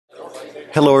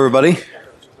Hello, everybody.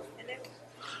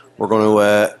 We're going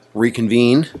to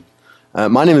reconvene.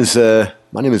 My name is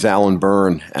Alan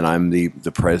Byrne, and I'm the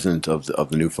president of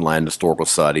the Newfoundland Historical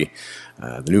Society.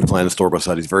 The Newfoundland Historical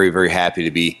Society is very, very happy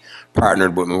to be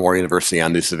partnered with Memorial University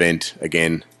on this event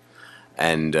again,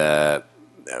 and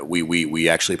we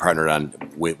actually partnered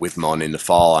with them in the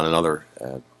fall on another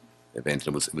event.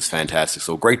 And it was fantastic.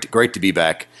 So great to be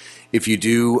back. If you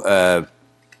do, I'm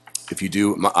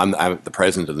the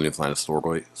president of the Newfoundland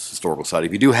Historical Society.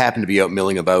 If you do happen to be out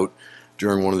milling about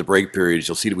during one of the break periods,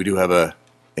 you'll see that we do have a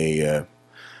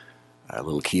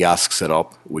little kiosk set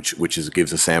up, which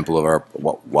gives a sample of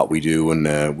what we do, and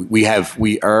our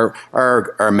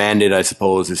mandate, I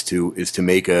suppose, is to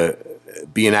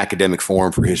be an academic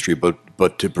forum for history,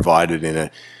 but to provide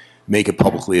it make it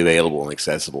publicly available and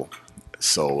accessible.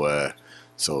 So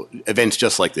events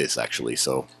just like this, actually.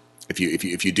 So if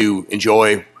you do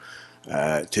enjoy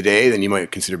today, then you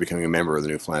might consider becoming a member of the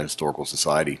Newfoundland Historical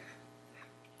Society.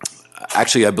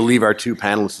 Actually, I believe our two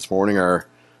panelists this morning are,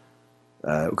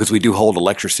 because we do hold a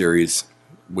lecture series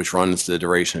which runs the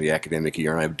duration of the academic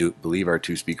year, and I do believe our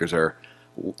two speakers are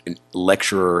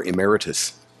lecturer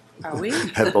emeritus. Are we?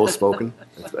 Have both spoken,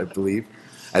 I believe,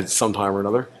 at some time or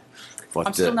another. But,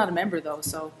 I'm still not a member, though,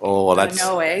 so. Oh, well, that's.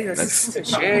 No way. That's a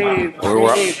shame.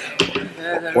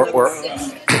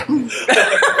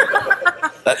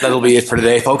 That'll be it for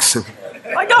today, folks.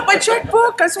 I got my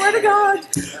checkbook, I swear to God.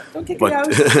 Don't kick me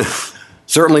out.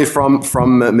 Certainly from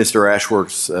Mr.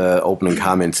 Ashworth's opening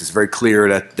comments, it's very clear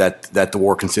that the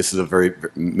war consisted of very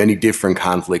many different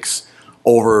conflicts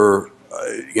over,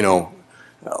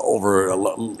 over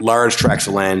large tracts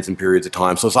of lands and periods of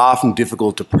time. So it's often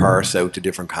difficult to parse out the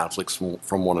different conflicts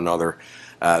from one another.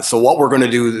 So what we're going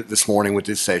to do this morning with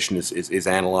this session is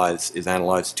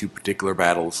analyze two particular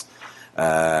battles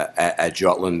at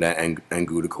Jutland and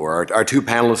Goudecourt. Our two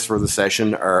panelists for the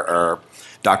session are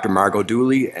Dr. Margot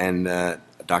Dooley and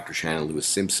Dr. Shannon Lewis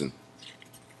Simpson.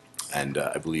 And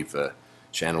I believe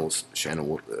Shannon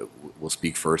will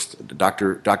speak first.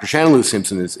 Dr. Shannon Lewis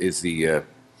Simpson is the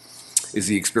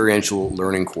experiential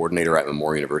learning coordinator at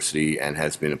Memorial University and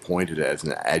has been appointed as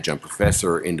an adjunct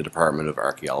professor in the Department of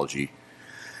Archaeology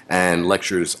and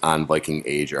lectures on Viking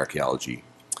Age archaeology.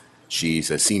 She's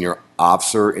a senior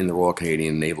officer in the Royal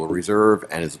Canadian Naval Reserve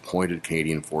and is appointed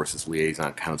Canadian Forces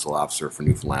Liaison Council Officer for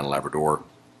Newfoundland and Labrador.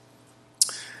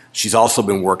 She's also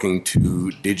been working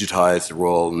to digitize the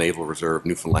Royal Naval Reserve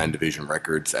Newfoundland Division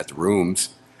records at the rooms,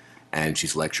 and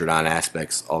she's lectured on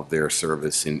aspects of their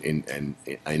service in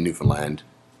Newfoundland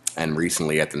and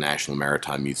recently at the National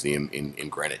Maritime Museum in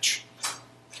Greenwich.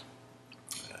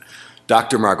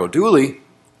 Dr. Margot Dooley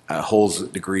holds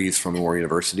degrees from Memorial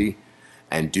University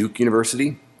and Duke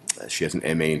University. She has an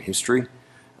MA in history.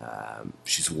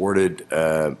 She's awarded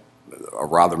a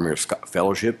Rothermere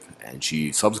Fellowship, and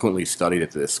she subsequently studied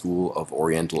at the School of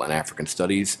Oriental and African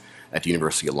Studies at the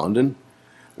University of London,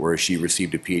 where she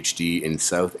received a PhD in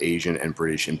South Asian and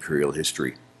British Imperial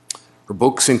History. Her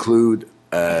books include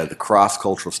The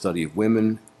Cross-Cultural Study of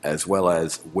Women, as well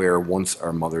as Where Once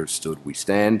Our Mothers Stood We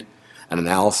Stand, an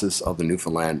analysis of the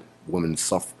Newfoundland women's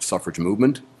suffrage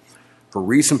movement. Her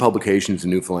recent publications in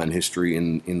Newfoundland history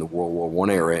in the World War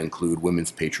I era include Women's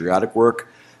Patriotic Work,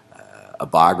 a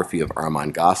biography of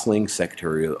Armand Gosling,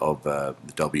 Secretary of the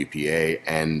WPA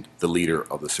and the leader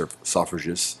of the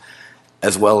suffragists,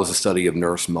 as well as a study of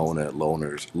Nurse Mona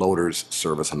Loader's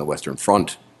service on the Western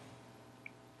Front.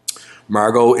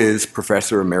 Margot is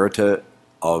Professor Emerita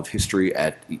of History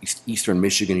at Eastern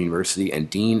Michigan University and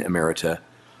Dean Emerita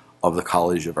of the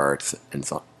College of Arts and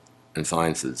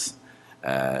Sciences,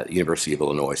 University of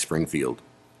Illinois, Springfield.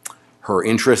 Her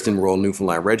interest in Royal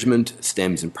Newfoundland Regiment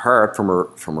stems in part from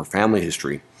her family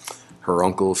history. Her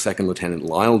uncle, Second Lieutenant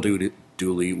Lionel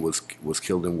Dooley, was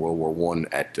killed in World War I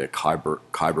at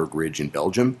Kyberg Ridge in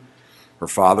Belgium. Her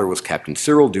father was Captain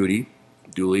Cyril Dooley,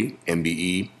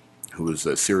 MBE, who was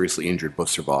seriously injured but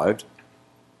survived.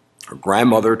 Her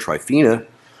grandmother, Tryphena,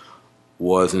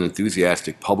 was an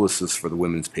enthusiastic publicist for the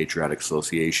Women's Patriotic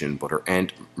Association, but her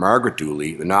aunt, Margaret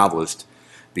Dooley, the novelist,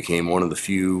 became one of the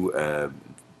few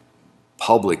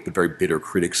public but very bitter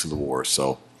critics of the war.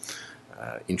 So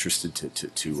interested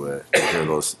to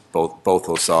hear both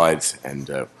those sides, and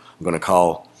I'm going to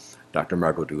call Dr.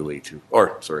 Margot Dooley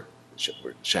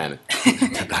Shannon,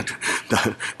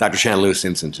 Dr. Shannon Lewis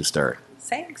Simpson to start.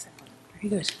 Thanks. Very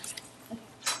good.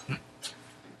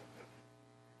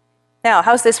 Now,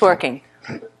 how's this working?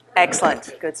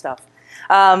 Excellent. Good stuff.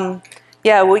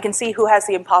 Yeah, we can see who has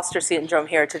the imposter syndrome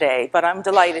here today, but I'm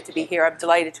delighted to be here. I'm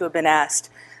delighted to have been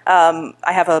asked.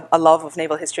 I have a love of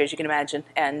naval history, as you can imagine,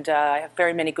 and I have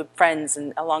very many good friends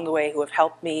along the way who have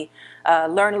helped me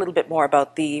learn a little bit more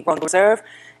about the Royal Reserve,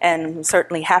 and I'm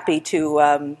certainly happy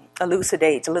to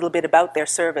elucidate a little bit about their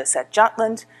service at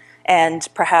Jutland, and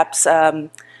perhaps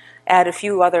add a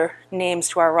few other names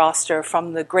to our roster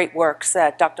from the great works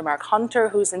that Dr. Mark Hunter,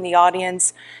 who's in the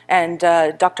audience, and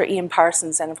Dr. Ian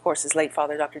Parsons, and of course his late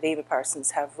father, Dr. David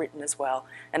Parsons, have written as well.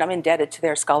 And I'm indebted to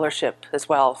their scholarship as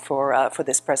well for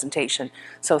this presentation.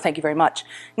 So thank you very much.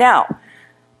 Now,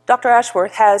 Dr.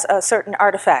 Ashworth has a certain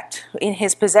artifact in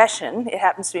his possession. It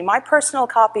happens to be my personal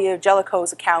copy of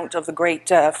Jellicoe's account of the Great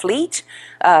Fleet,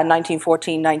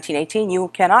 1914-1918. You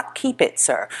cannot keep it,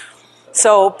 sir.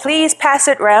 So please pass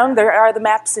it round. There are the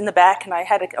maps in the back, and I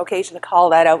had an occasion to call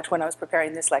that out when I was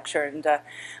preparing this lecture. And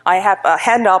I have a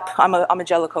hand up. I'm a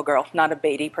Jellicoe girl, not a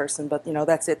Beatty person, but you know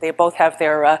that's it. They both have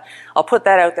their. I'll put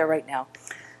that out there right now.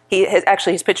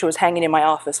 Actually, his picture was hanging in my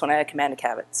office when I had command of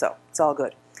Cabot, so it's all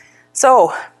good.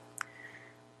 So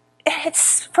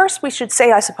first we should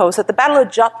say, I suppose, that the Battle of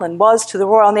Jutland was to the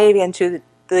Royal Navy and to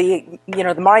the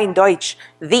Marine Deutsch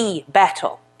the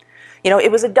battle. You know,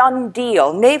 it was a done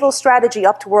deal. Naval strategy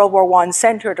up to World War I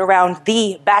centered around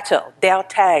the battle, der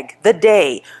Tag, the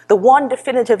day, the one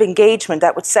definitive engagement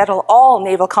that would settle all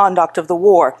naval conduct of the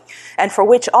war, and for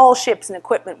which all ships and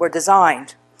equipment were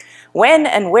designed. When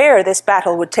and where this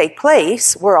battle would take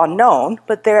place were unknown,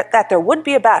 but that there would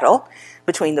be a battle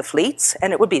between the fleets,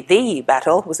 and it would be the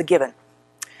battle, was a given.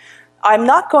 I'm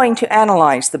not going to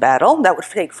analyze the battle. That would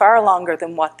take far longer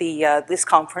than what this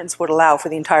conference would allow for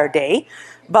the entire day.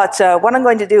 But what I'm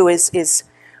going to do is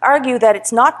argue that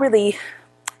it's not really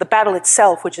the battle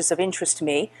itself which is of interest to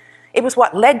me. It was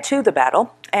what led to the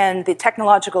battle and the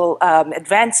technological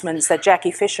advancements that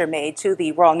Jackie Fisher made to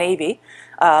the Royal Navy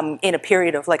in a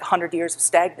period of like 100 years of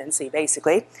stagnancy,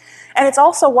 basically. And it's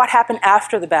also what happened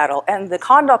after the battle and the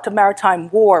conduct of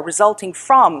maritime war resulting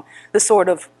from the sort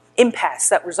of impasse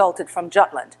that resulted from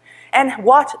Jutland, and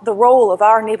what the role of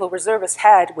our naval reservists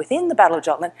had within the Battle of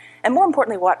Jutland, and more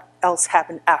importantly, what else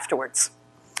happened afterwards.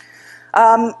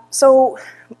 So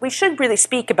we should really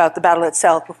speak about the battle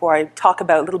itself before I talk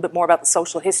about a little bit more about the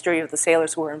social history of the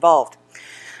sailors who were involved.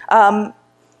 There's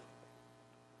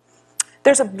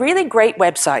a really great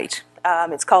website.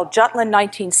 It's called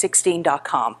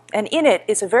Jutland1916.com, and in it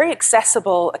is a very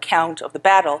accessible account of the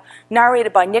battle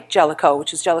narrated by Nick Jellicoe,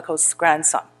 which is Jellicoe's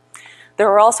grandson. There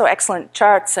are also excellent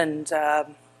charts and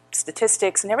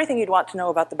statistics and everything you'd want to know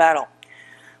about the battle.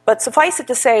 But suffice it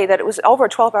to say that it was over a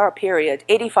 12-hour period.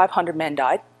 8,500 men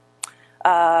died.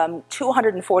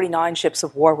 249 ships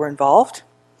of war were involved.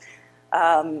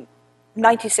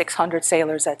 9,600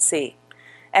 sailors at sea.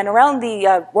 And around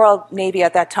the Royal Navy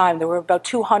at that time, there were about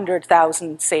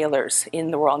 200,000 sailors in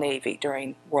the Royal Navy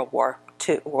during World War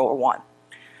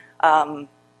I.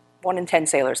 1 in 10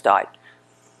 sailors died.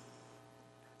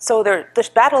 So this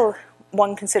battle,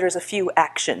 one considers a few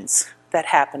actions that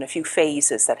happen, a few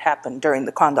phases that happen during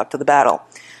the conduct of the battle.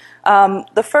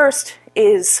 The first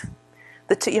is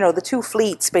the two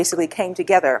fleets basically came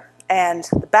together, and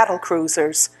the battle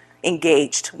cruisers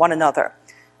engaged one another.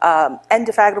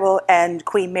 Indefatigable and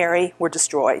Queen Mary were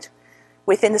destroyed.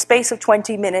 Within the space of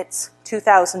 20 minutes,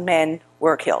 2,000 men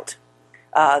were killed.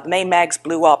 The main mags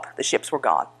blew up, the ships were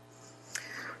gone.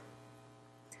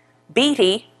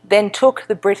 Beatty then took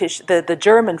the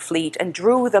German fleet and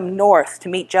drew them north to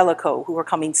meet Jellicoe, who were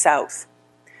coming south.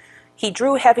 He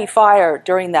drew heavy fire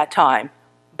during that time,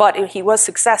 but he was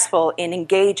successful in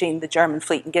engaging the German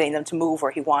fleet and getting them to move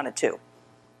where he wanted to.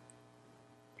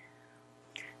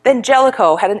 Then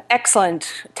Jellicoe had an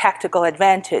excellent tactical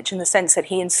advantage in the sense that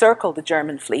he encircled the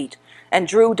German fleet and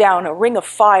drew down a ring of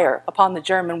fire upon the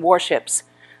German warships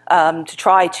to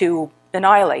try to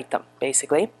annihilate them,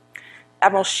 basically.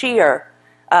 Admiral Scheer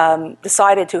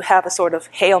decided to have a sort of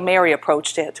Hail Mary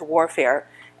approach to warfare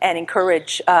and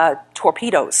encourage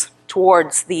torpedoes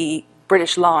towards the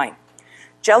British line.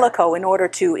 Jellicoe, in order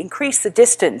to increase the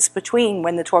distance between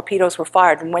when the torpedoes were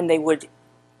fired and when they would,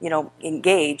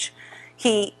 engage,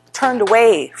 he turned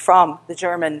away from the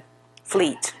German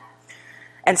fleet.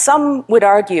 And some would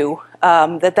argue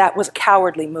that was a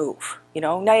cowardly move.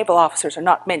 Naval officers are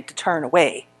not meant to turn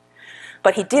away.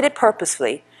 But he did it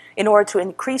purposefully in order to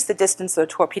increase the distance of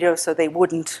the torpedoes so they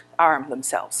wouldn't arm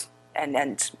themselves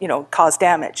and cause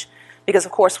damage. Because,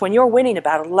 of course, when you're winning a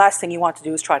battle, the last thing you want to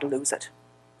do is try to lose it.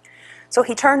 So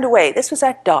he turned away. This was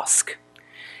at dusk.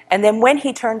 And then when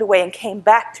he turned away and came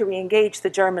back to re-engage the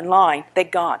German line,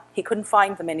 they'd gone. He couldn't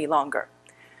find them any longer.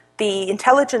 The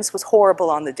intelligence was horrible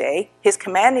on the day. His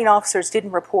commanding officers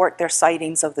didn't report their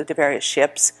sightings of the various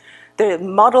ships. The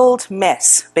muddled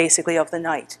mess, basically, of the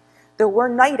night there were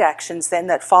night actions then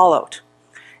that followed.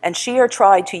 And Scheer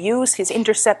tried to use his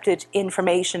intercepted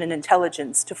information and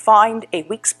intelligence to find a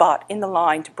weak spot in the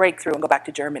line to break through and go back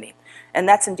to Germany. And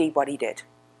that's indeed what he did.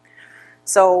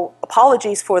 So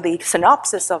apologies for the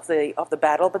synopsis of the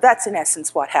battle, but that's in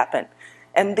essence what happened.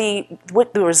 And the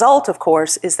result, of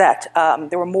course, is that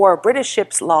there were more British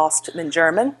ships lost than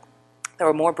German. There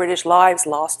were more British lives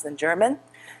lost than German.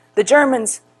 The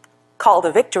Germans called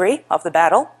a victory of the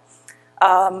battle.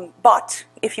 But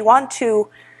if you want to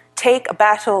take a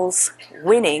battle's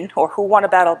winning, or who won a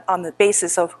battle on the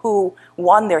basis of who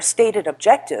won their stated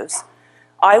objectives,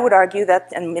 I would argue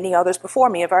that, and many others before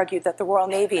me have argued, that the Royal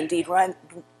Navy indeed won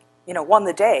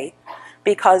the day,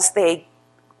 because they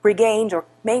regained or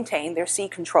maintained their sea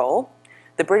control.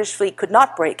 The British fleet could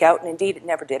not break out, and indeed it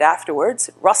never did afterwards.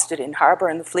 It rusted in harbour,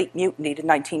 and the fleet mutinied in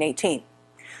 1918.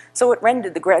 So it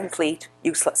rendered the Grand Fleet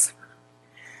useless.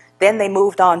 Then they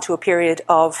moved on to a period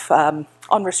of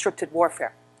unrestricted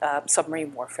warfare,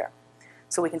 submarine warfare.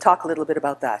 So we can talk a little bit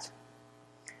about that.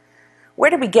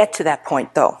 Where did we get to that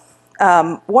point, though?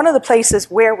 One of the places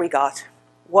where we got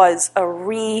was a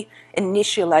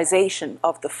reinitialization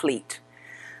of the fleet.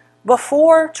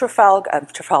 Before Trafalgar,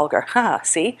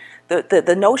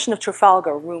 the notion of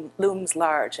Trafalgar looms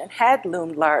large, and had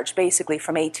loomed large basically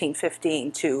from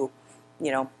 1815 to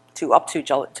up to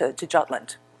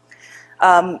Jutland.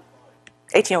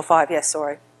 1805, yes,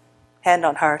 sorry, hand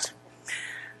on heart.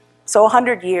 So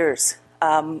 100 years.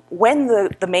 When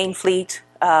the main fleet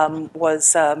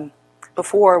was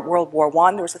before World War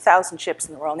I, there was 1,000 ships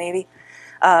in the Royal Navy,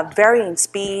 varying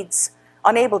speeds,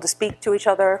 unable to speak to each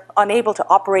other, unable to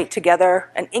operate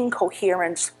together, an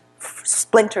incoherent,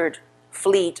 splintered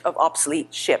fleet of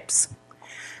obsolete ships.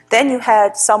 Then you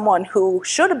had someone who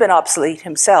should have been obsolete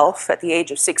himself at the age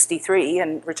of 63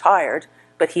 and retired,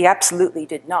 but he absolutely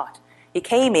did not. He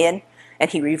came in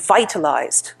and he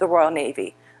revitalized the Royal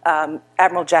Navy.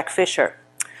 Admiral Jack Fisher,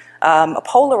 a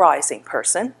polarizing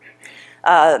person.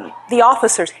 The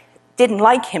officers didn't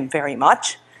like him very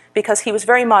much, because he was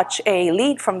very much a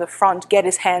lead from the front, get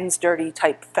his hands dirty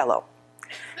type fellow.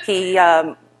 He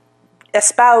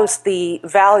espoused the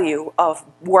value of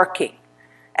working,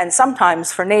 and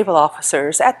sometimes for naval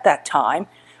officers at that time,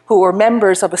 who were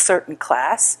members of a certain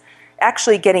class,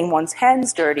 actually getting one's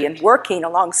hands dirty and working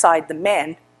alongside the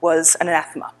men was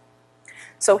anathema.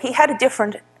 So he had a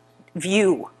different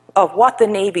view of what the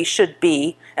Navy should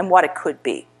be and what it could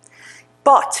be.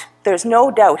 But there's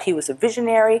no doubt he was a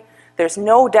visionary. There's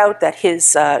no doubt that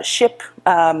his ship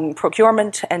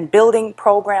procurement and building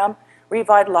program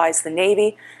revitalized the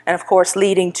Navy, and of course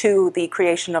leading to the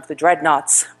creation of the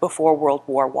dreadnoughts before World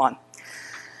War I.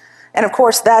 And of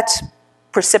course that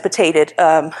precipitated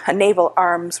a naval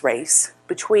arms race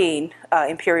between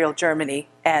Imperial Germany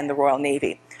and the Royal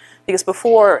Navy. Because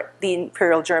before the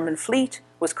Imperial German fleet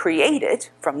was created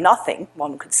from nothing,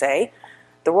 one could say,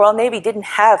 the Royal Navy didn't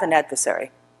have an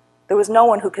adversary. There was no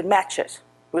one who could match it.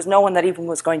 There was no one that even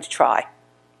was going to try.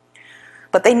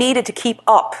 But they needed to keep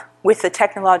up with the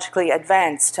technologically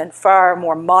advanced and far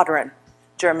more modern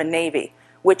German Navy,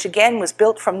 which again was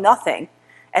built from nothing,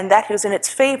 and that was in its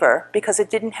favor because it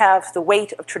didn't have the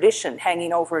weight of tradition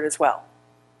hanging over it as well.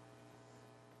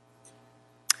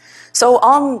 So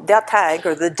on that tag,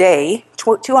 or the day,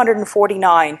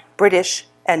 249 British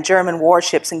and German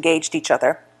warships engaged each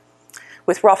other,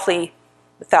 with roughly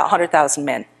 100,000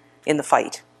 men in the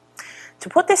fight. To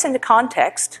put this into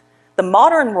context, the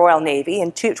modern Royal Navy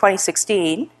in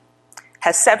 2016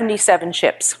 has 77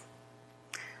 ships.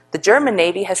 The German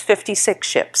Navy has 56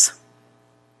 ships.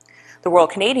 The Royal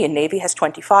Canadian Navy has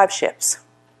 25 ships,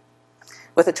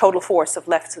 with a total force of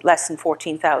less than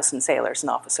 14,000 sailors and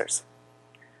officers.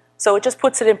 So it just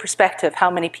puts it in perspective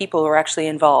how many people are actually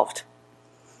involved.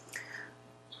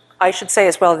 I should say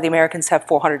as well that the Americans have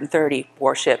 430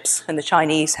 warships, and the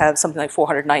Chinese have something like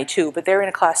 492, but they're in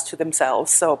a class to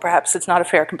themselves, so perhaps it's not a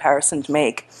fair comparison to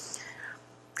make.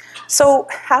 So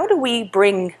how do we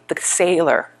bring the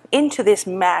sailor into this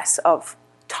mass of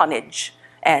tonnage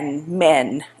and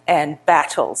men and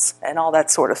battles and all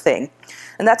that sort of thing?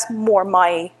 And that's more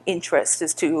my interest,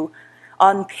 is to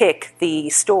unpick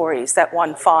the stories that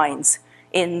one finds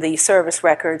in the service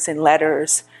records, in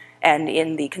letters, and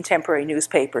in the contemporary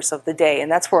newspapers of the day.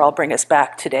 And that's where I'll bring us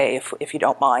back today, if you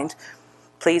don't mind.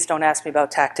 Please don't ask me about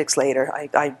tactics later.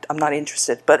 I'm not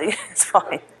interested, but it's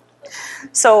fine.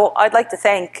 So I'd like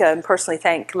to personally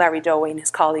thank Larry Dowie and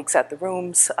his colleagues at the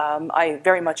rooms. I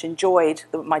very much enjoyed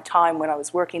my time when I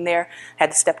was working there. Had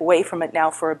to step away from it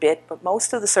now for a bit, but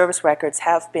most of the service records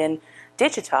have been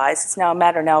digitized. It's now a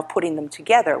matter now of putting them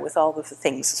together with all of the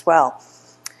things as well.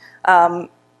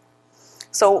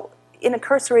 So in a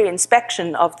cursory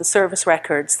inspection of the service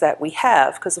records that we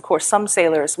have, because of course some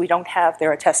sailors, we don't have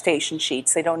their attestation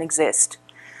sheets, they don't exist.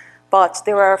 But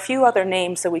there are a few other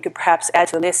names that we could perhaps add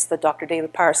to the list that Dr.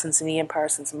 David Parsons and Ian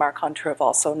Parsons and Mark Hunter have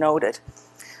also noted.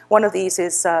 One of these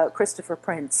is Christopher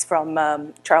Prince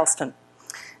from Charleston,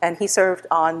 and he served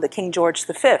on the King George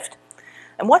V.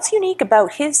 And what's unique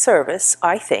about his service,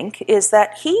 I think, is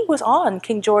that he was on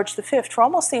King George V for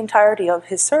almost the entirety of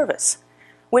his service,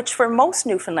 which for most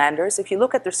Newfoundlanders, if you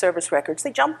look at their service records,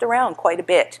 they jumped around quite a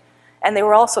bit. And they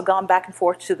were also gone back and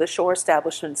forth to the shore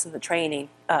establishments and the training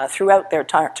throughout their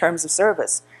terms of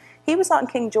service. He was on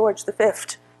King George V.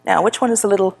 Now, which one is the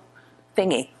little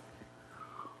thingy?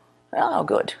 Oh,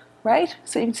 good, right?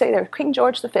 So you can say there, King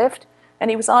George V,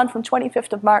 and he was on from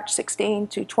 25th of March 16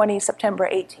 to 20 September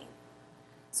 18.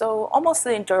 So almost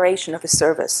the duration of his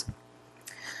service.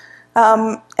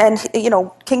 And, you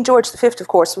know, King George V, of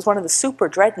course, was one of the super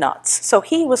dreadnoughts. So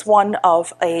he was one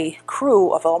of a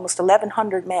crew of almost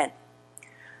 1,100 men.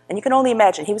 And you can only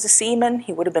imagine, he was a seaman,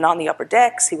 he would have been on the upper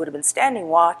decks, he would have been standing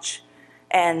watch,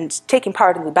 and taking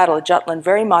part in the Battle of Jutland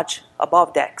very much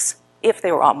above decks, if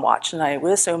they were on watch, and I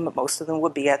would assume that most of them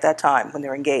would be at that time when they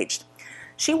were engaged.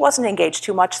 She wasn't engaged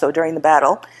too much, though, during the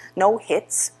battle. No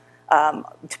hits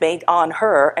made on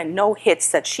her, and no hits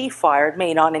that she fired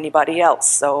made on anybody else.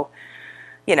 So,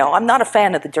 you know, I'm not a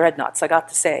fan of the dreadnoughts, I got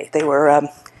to say. They were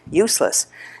useless.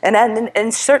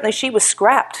 And certainly she was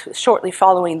scrapped shortly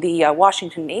following the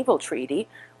Washington Naval Treaty,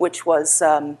 which was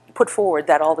put forward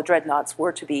that all the dreadnoughts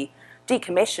were to be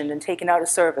decommissioned and taken out of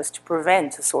service to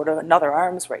prevent a sort of another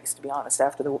arms race, to be honest,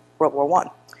 after the World War I.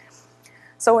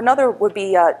 So another would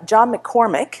be John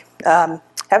McCormick.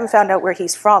 Haven't found out where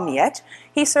he's from yet.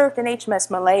 He served in HMS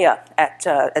Malaya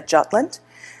at Jutland.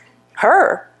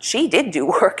 She did do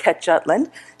work at Jutland.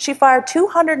 She fired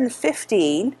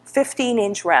 215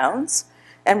 15-inch rounds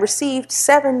and received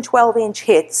 7 12-inch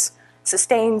hits,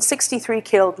 sustained 63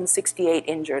 killed and 68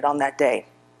 injured on that day.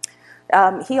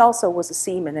 He also was a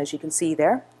seaman, as you can see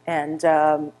there,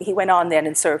 and he went on then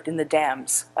and served in the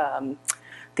dams,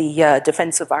 the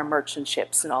defense of our merchant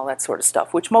ships and all that sort of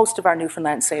stuff, which most of our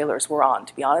Newfoundland sailors were on,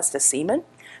 to be honest, as seamen.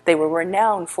 They were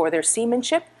renowned for their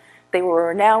seamanship. They were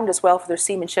renowned as well for their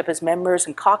seamanship as members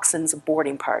and coxswains of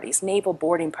boarding parties, naval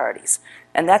boarding parties.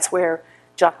 And that's where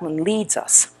Jutland leads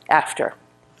us after.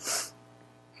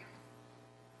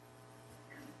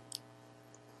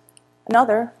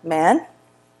 Another man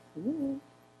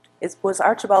was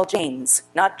Archibald Janes,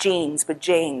 not Jeans, but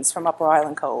Janes from Upper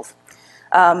Island Cove.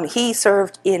 He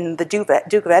served in the Duke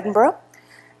of Edinburgh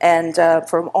and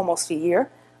for almost a year.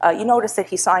 You notice that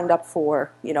he signed up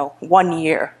for, 1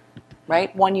 year,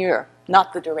 right? 1 year,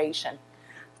 not the duration.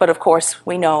 But of course,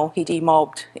 we know he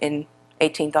demobbed in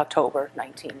 18th October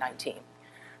 1919.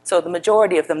 So the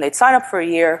majority of them, they'd sign up for a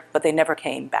year, but they never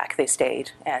came back. They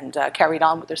stayed and carried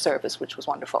on with their service, which was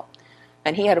wonderful.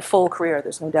 And he had a full career,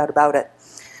 there's no doubt about it.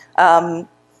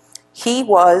 He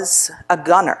was a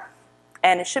gunner.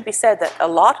 And it should be said that a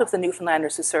lot of the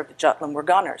Newfoundlanders who served at Jutland were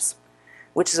gunners,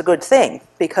 which is a good thing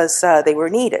because they were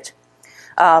needed.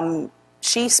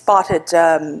 She spotted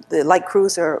the light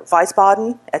cruiser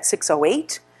Wiesbaden at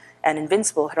 6:08, and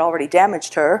Invincible had already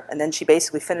damaged her, and then she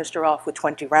basically finished her off with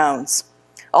 20 rounds.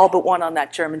 All but one on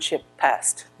that German ship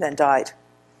passed, then died.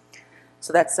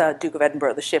 So that's Duke of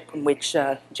Edinburgh, the ship in which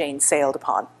Jane sailed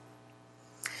upon.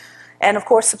 And of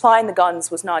course, supplying the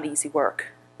guns was not easy work.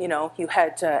 You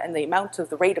had, and the amount of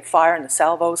the rate of fire and the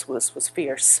salvos was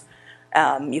fierce.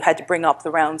 You had to bring up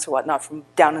the rounds or whatnot from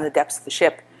down in the depths of the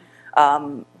ship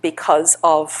because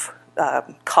of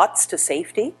cuts to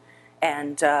safety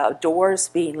and doors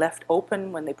being left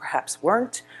open when they perhaps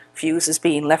weren't, fuses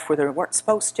being left where they weren't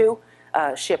supposed to.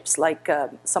 Ships like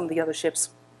some of the other ships,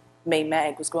 main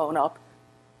mag was blown up,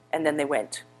 and then they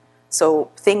went.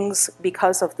 So things,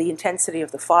 because of the intensity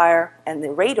of the fire and the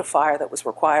rate of fire that was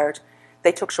required,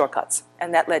 they took shortcuts,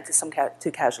 and that led to some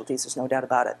casualties, there's no doubt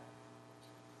about it.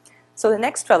 So the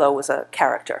next fellow was a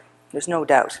character, there's no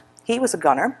doubt. He was a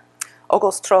gunner.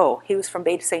 Auguste Tro, he was from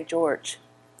Bay de St. George,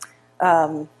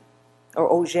 or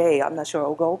Auger, I'm not sure,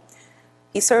 Ogo.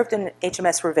 He served in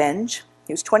HMS Revenge.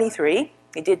 He was 23.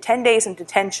 He did 10 days in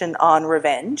detention on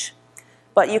Revenge,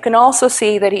 but you can also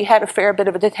see that he had a fair bit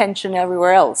of a detention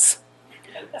everywhere else.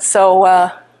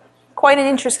 So quite an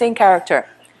interesting character.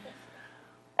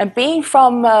 And being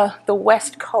from the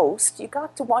West Coast, you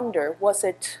got to wonder, was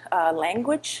it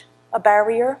language a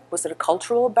barrier? Was it a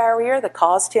cultural barrier that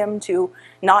caused him to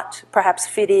not perhaps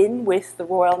fit in with the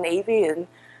Royal Navy and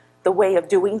the way of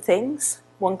doing things?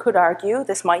 one could argue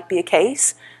this might be a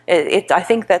case. I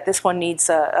think that this one needs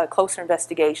a closer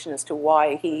investigation as to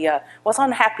why he was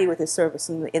unhappy with his service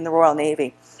in the Royal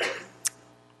Navy.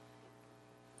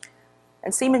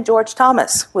 And Seaman George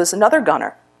Thomas was another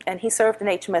gunner, and he served in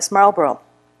HMS Marlborough.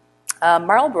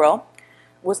 Marlborough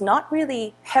was not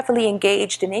really heavily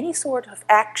engaged in any sort of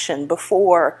action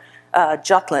before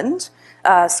Jutland,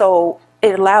 so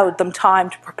it allowed them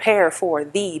time to prepare for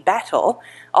the battle,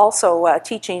 also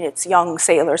teaching its young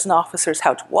sailors and officers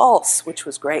how to waltz, which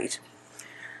was great.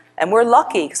 And we're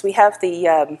lucky because we have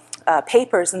the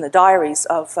papers and the diaries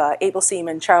of able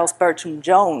seaman Charles Bertram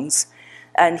Jones,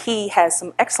 and he has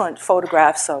some excellent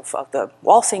photographs of the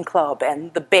waltzing club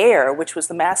and the bear, which was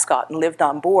the mascot and lived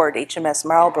on board HMS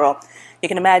Marlborough. You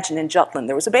can imagine in Jutland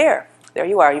there was a bear. There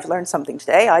you are, you've learned something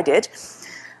today, I did.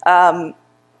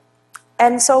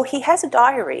 And so he has a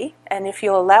diary, and if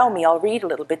you'll allow me, I'll read a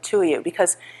little bit to you,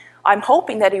 because I'm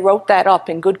hoping that he wrote that up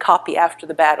in good copy after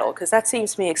the battle, because that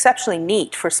seems to me exceptionally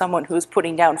neat for someone who's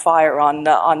putting down fire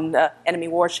on enemy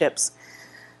warships.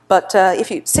 But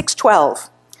 612,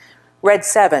 Red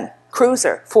 7,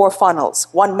 cruiser, 4 funnels,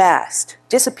 1 mast,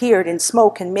 disappeared in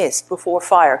smoke and mist before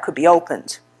fire could be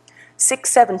opened.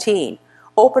 617,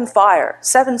 open fire,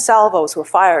 7 salvos were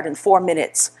fired in 4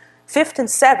 minutes. 5th and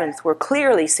 7th were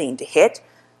clearly seen to hit.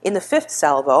 In the 5th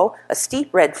salvo, a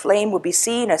steep red flame would be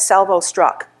seen as salvo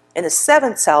struck. In the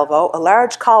 7th salvo, a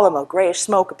large column of grayish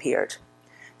smoke appeared.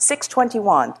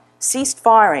 621, ceased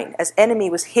firing as enemy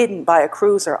was hidden by a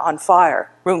cruiser on fire,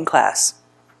 Rune class.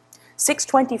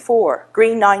 624,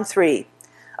 Green 93,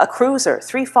 a cruiser,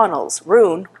 3 funnels,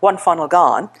 Rune, 1 funnel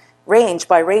gone, range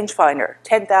by rangefinder,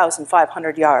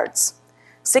 10,500 yards.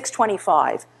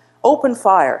 625, open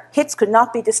fire. Hits could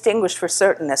not be distinguished for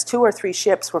certain as 2 or 3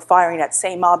 ships were firing at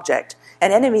same object,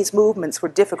 and enemy's movements were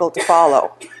difficult to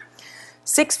follow.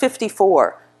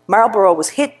 654, Marlborough was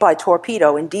hit by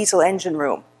torpedo in diesel engine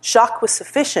room. Shock was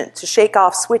sufficient to shake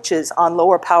off switches on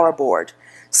lower power board.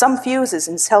 Some fuses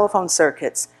in telephone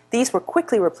circuits. These were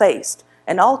quickly replaced,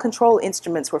 and all control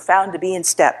instruments were found to be in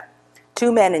step.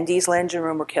 2 men in diesel engine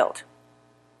room were killed.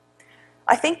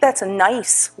 I think that's a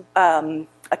nice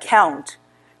account.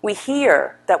 We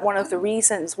hear that one of the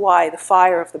reasons why the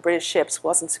fire of the British ships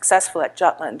wasn't successful at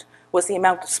Jutland was the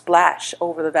amount of splash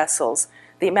over the vessels,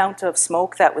 the amount of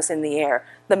smoke that was in the air,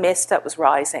 the mist that was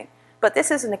rising. But this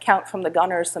is an account from the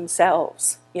gunners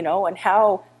themselves, you know, and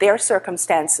how their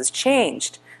circumstances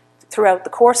changed throughout the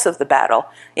course of the battle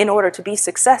in order to be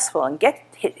successful and get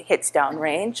hits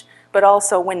downrange, but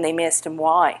also when they missed and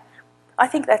why. I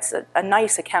think that's a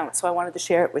nice account, so I wanted to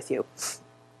share it with you.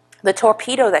 The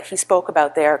torpedo that he spoke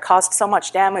about there caused so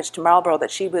much damage to Marlborough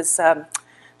that she was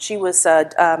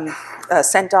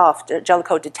sent off.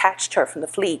 Jellicoe detached her from the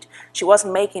fleet. She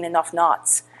wasn't making enough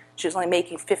knots. She was only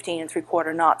making 15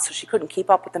 3/4 knots, so she couldn't keep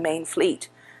up with the main fleet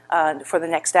for the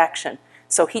next action.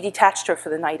 So he detached her for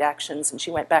the night actions, and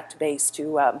she went back to base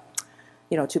to,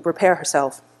 to prepare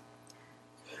herself.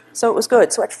 So it was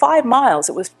good. So at 5 miles,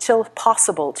 it was still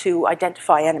possible to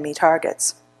identify enemy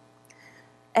targets.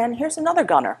 And here's another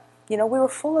gunner. You know, we were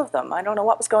full of them. I don't know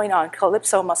what was going on.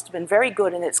 Calypso must have been very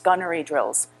good in its gunnery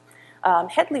drills.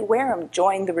 Hedley Wareham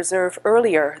joined the reserve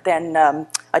earlier than,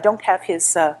 I don't have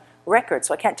his record,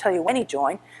 so I can't tell you when he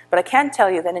joined, but I can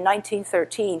tell you that in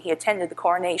 1913 he attended the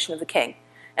coronation of the king,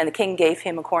 and the king gave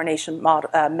him a coronation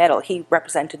medal. He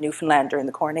represented Newfoundland during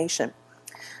the coronation.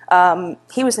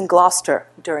 He was in Gloucester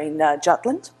during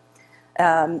Jutland.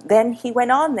 Then he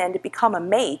went on then to become a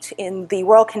mate in the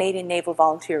Royal Canadian Naval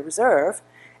Volunteer Reserve,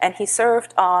 and he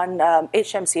served on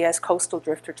HMCS Coastal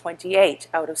Drifter 28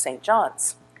 out of St.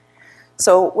 John's.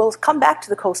 So we'll come back to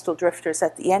the coastal drifters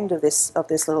at the end of this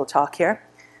little talk here.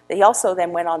 He also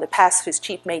then went on to pass his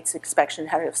chief mate's inspection,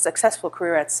 had a successful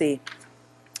career at sea.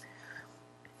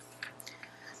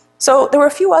 So there were a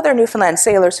few other Newfoundland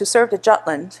sailors who served at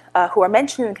Jutland who are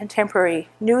mentioned in contemporary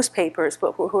newspapers,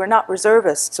 but who are not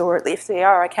reservists, or if they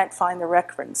are, I can't find the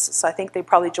reference. So I think they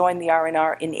probably joined the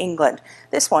R&R in England.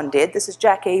 This one did. This is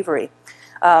Jack Avery.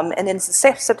 And then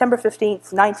September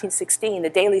 15th, 1916, the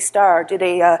Daily Star did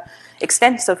a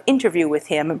extensive interview with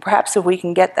him, and perhaps if we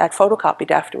can get that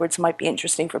photocopied afterwards, it might be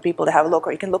interesting for people to have a look,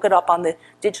 or you can look it up on the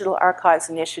Digital Archives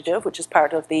Initiative, which is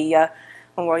part of the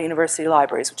Memorial University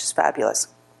Libraries, which is fabulous.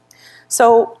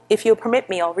 So if you'll permit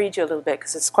me, I'll read you a little bit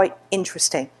because it's quite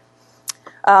interesting.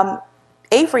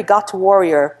 Avery got to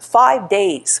Warrior 5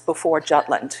 days before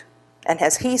Jutland, and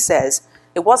as he says,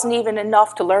 it wasn't even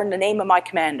enough to learn the name of my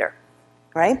commander,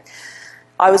 right?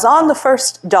 I was on the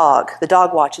first dog. The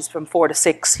dog watch is from 4 to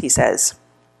 6, he says.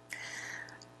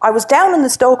 I was down in the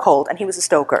stokehold, and he was a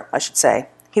stoker, I should say.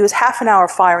 He was half an hour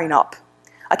firing up.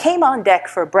 I came on deck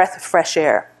for a breath of fresh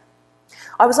air.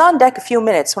 I was on deck a few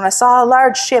minutes when I saw a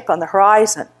large ship on the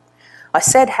horizon. I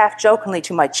said half-jokingly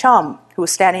to my chum, who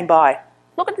was standing by,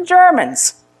 "Look at the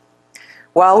Germans."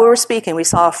 While we were speaking, we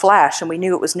saw a flash, and we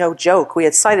knew it was no joke. We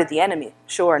had sighted the enemy,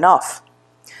 sure enough.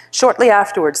 Shortly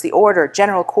afterwards, the order,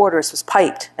 General Quarters, was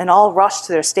piped, and all rushed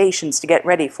to their stations to get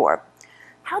ready for it.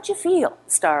 "How'd you feel?"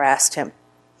 Starr asked him.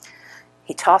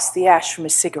 He tossed the ash from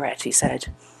his cigarette, he said.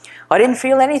 "I didn't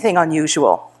feel anything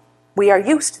unusual. We are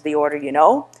used to the order, you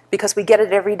know, because we get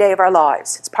it every day of our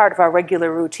lives. It's part of our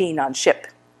regular routine on ship."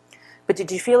 "But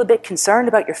did you feel a bit concerned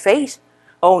about your fate?"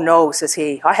 "Oh no," says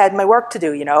he. "I had my work to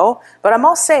do, you know. But I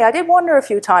must say, I did wonder a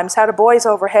few times how the boys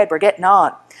overhead were getting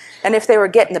on, and if they were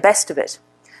getting the best of it.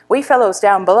 We fellows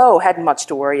down below hadn't much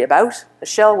to worry about. A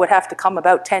shell would have to come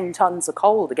about 10 tons of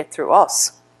coal to get through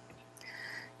us."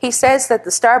 He says that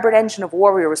the starboard engine of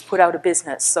Warrior was put out of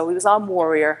business, so he was on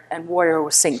Warrior, and Warrior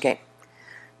was sinking.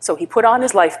 So he put on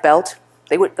his life belt.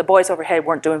 The boys overhead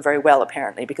weren't doing very well,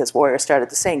 apparently, because Warrior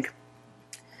started to sink.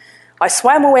 "I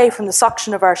swam away from the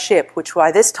suction of our ship, which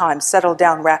by this time settled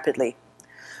down rapidly.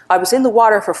 I was in the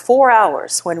water for 4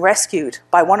 hours when rescued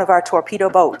by one of our torpedo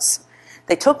boats.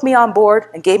 They took me on board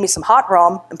and gave me some hot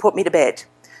rum and put me to bed.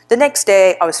 The next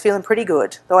day, I was feeling pretty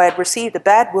good, though I had received a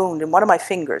bad wound in one of my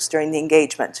fingers during the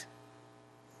engagement."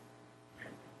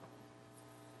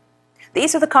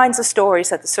 These are the kinds of stories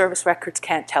that the service records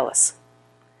can't tell us.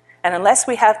 And unless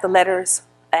we have the letters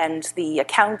and the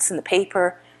accounts in the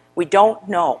paper, we don't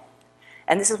know.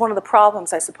 And this is one of the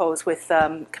problems, I suppose, with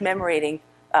commemorating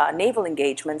naval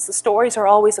engagements. The stories are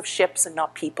always of ships and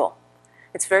not people.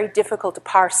 It's very difficult to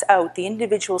parse out the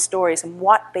individual stories and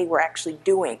what they were actually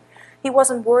doing. He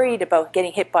wasn't worried about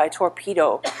getting hit by a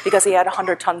torpedo because he had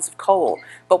 100 tons of coal,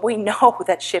 but we know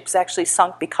that ships actually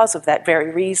sunk because of that very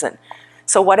reason.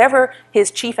 So whatever his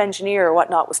chief engineer or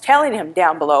whatnot was telling him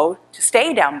down below, to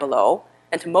stay down below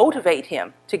and to motivate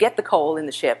him to get the coal in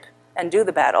the ship and do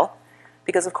the battle,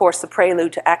 because of course the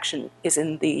prelude to action is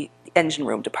in the engine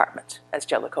room department, as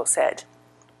Jellicoe said,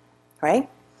 right?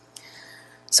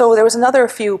 So there was another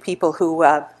few people who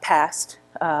passed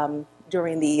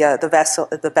during the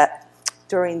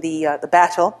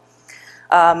battle.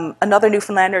 Another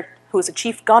Newfoundlander who was a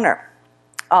chief gunner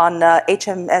on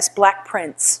HMS Black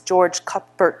Prince, George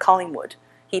Cuthbert Collingwood.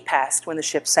 He passed when the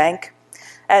ship sank,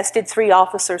 as did 3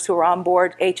 officers who were on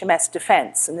board HMS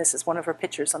Defence, and this is one of her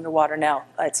pictures underwater now.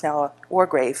 It's now a war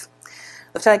grave.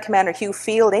 Lieutenant Commander Hugh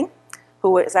Fielding,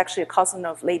 who is actually a cousin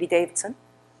of Lady Davidson,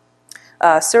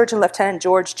 Surgeon Lieutenant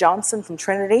George Johnson from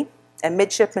Trinity, and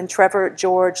Midshipman Trevor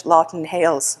George Lawton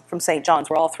Hales from St. John's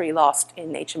were all 3 lost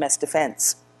in HMS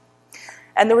Defence.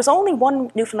 And there was only one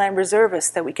Newfoundland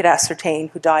reservist that we could ascertain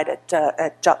who died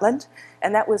at Jutland,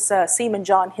 and that was Seaman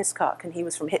John Hiscock, and he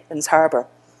was from Hitman's Harbour.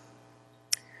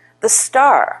 The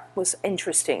Star was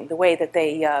interesting, the way that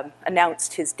they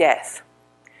announced his death.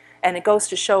 And it goes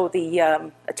to show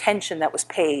the attention that was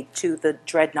paid to the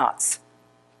dreadnoughts,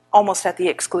 almost at the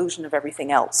exclusion of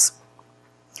everything else.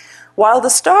 While the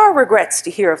Star regrets to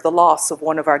hear of the loss of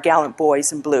one of our gallant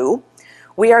boys in blue,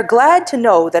 we are glad to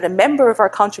know that a member of our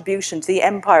contribution to the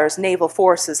Empire's naval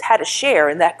forces had a share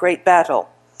in that great battle,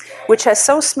 which has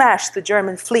so smashed the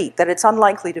German fleet that it's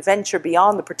unlikely to venture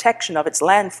beyond the protection of its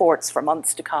land forts for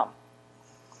months to come.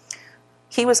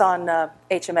 He was on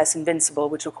HMS Invincible,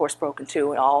 which of course broke in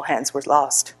 2, and all hands were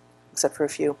lost, except for a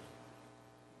few.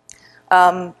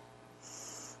 The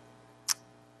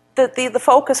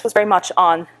focus was very much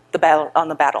on the battle,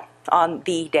 on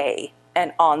the day,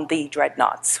 and on the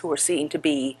dreadnoughts, who were seen to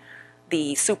be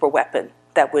the super weapon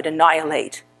that would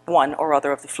annihilate one or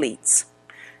other of the fleets.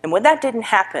 And when that didn't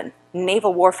happen,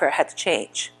 naval warfare had to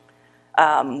change,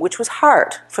 which was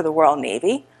hard for the Royal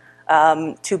Navy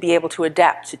to be able to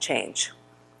adapt to change,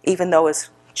 even though as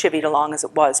chivied along as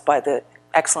it was by the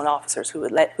excellent officers who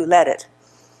led it.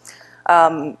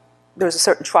 There was a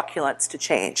certain truculence to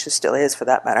change, there still is for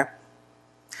that matter.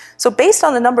 So based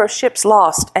on the number of ships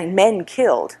lost and men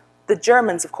killed, the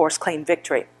Germans, of course, claimed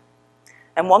victory.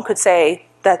 And one could say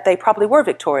that they probably were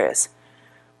victorious.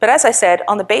 But as I said,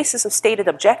 on the basis of stated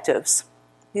objectives,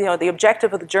 you know, the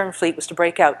objective of the German fleet was to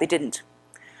break out. They didn't.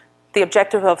 The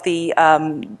objective of the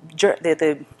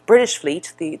British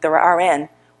fleet, the RN,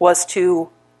 was to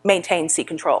maintain sea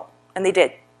control. And they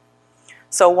did.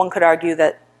 So one could argue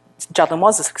that Jutland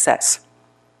was a success.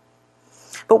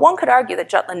 But one could argue that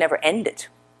Jutland never ended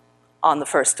on the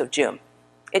 1st of June.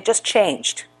 It just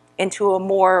changed into a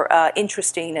more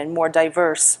interesting and more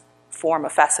diverse form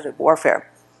of faceted warfare.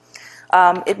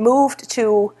 It moved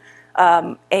to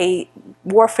a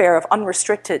warfare of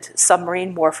unrestricted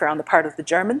submarine warfare on the part of the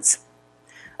Germans,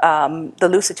 The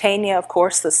Lusitania, of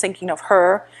course, the sinking of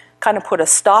her, kind of put a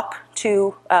stop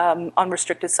to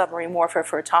unrestricted submarine warfare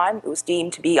for a time. It was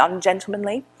deemed to be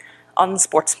ungentlemanly,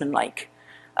 unsportsmanlike,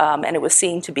 and it was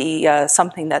seen to be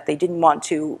something that they didn't want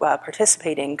to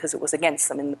participate in because it was against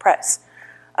them in the press.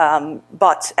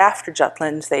 But after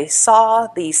Jutland, they saw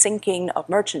the sinking of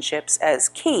merchant ships as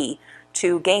key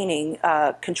to gaining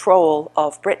control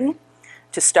of Britain,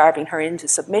 to starving her into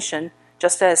submission,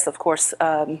 just as, of course,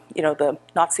 the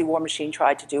Nazi war machine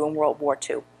tried to do in World War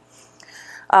II.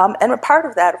 And a part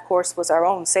of that, of course, was our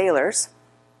own sailors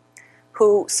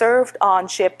who served on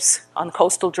ships, on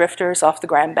coastal drifters off the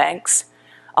Grand Banks,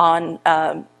 on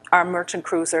our merchant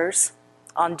cruisers,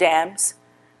 on dams,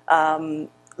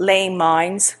 laying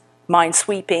mines, mine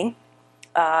sweeping,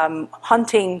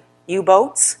 hunting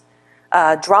U-boats,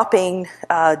 dropping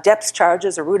depth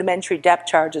charges or rudimentary depth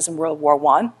charges in World War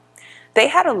I. They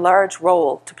had a large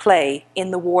role to play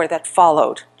in the war that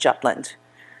followed Jutland.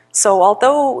 So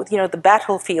although the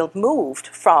battlefield moved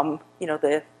from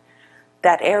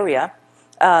that area,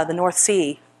 the North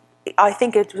Sea, I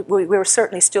think we were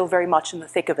certainly still very much in the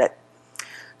thick of it.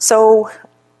 So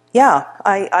yeah,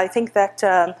 I think that,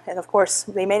 and of course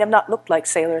they may have not looked like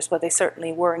sailors, but they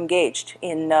certainly were engaged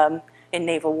in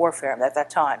naval warfare at that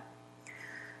time.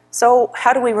 So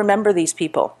how do we remember these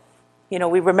people?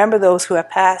 We remember those who have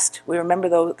passed. We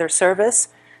remember their service.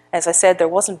 As I said, there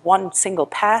wasn't one single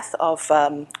path of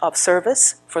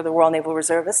service for the Royal Naval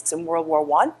Reservists in World War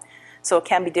I, so it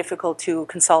can be difficult to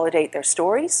consolidate their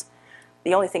stories.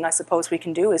 The only thing I suppose we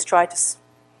can do is try to,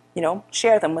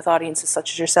 share them with audiences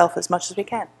such as yourself as much as we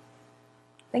can.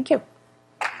 Thank you.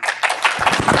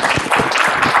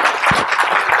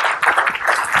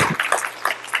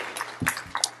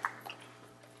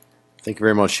 Thank you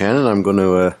very much, Shannon. I'm going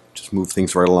to just move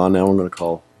things right along now. I'm going to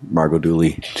call Margot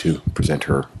Dooley to present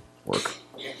her work.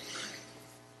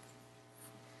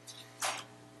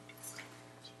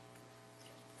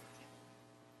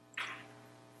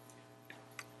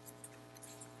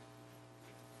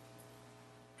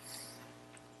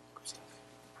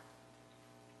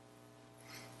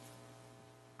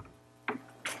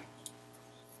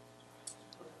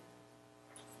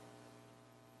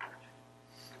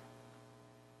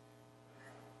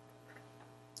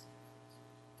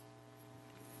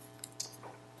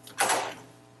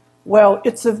 Well,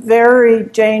 it's a very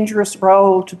dangerous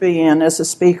role to be in as a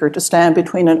speaker, to stand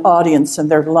between an audience and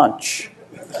their lunch.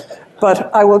 But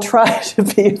I will try to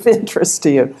be of interest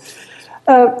to you.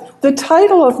 The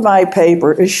title of my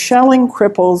paper is Shelling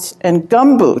Cripples and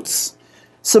Gumboots,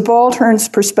 Subaltern's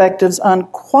Perspectives on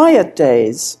Quiet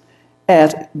Days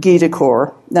at Guy de Corps,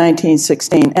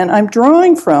 1916. And I'm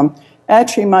drawing from,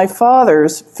 actually, my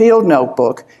father's field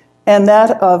notebook and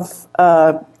that of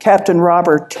Captain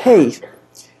Robert Tate.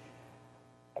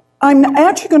 I'm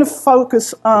actually going to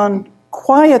focus on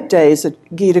quiet days at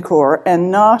Guy de Corps and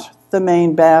not the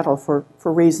main battle for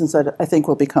reasons that I think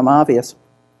will become obvious.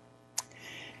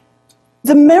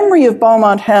 The memory of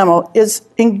Beaumont Hamel is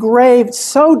engraved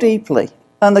so deeply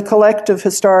on the collective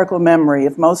historical memory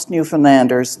of most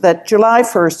Newfoundlanders that July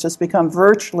 1st has become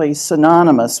virtually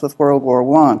synonymous with World War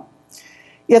I.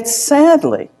 Yet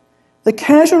sadly, the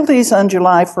casualties on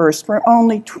July 1st were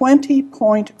only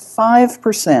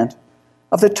 20.5%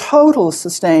 of the total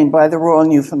sustained by the Royal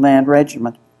Newfoundland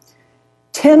Regiment.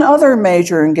 10 other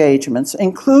major engagements,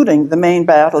 including the main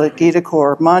battle at Guy de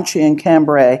Corps, Monchy, and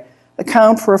Cambrai,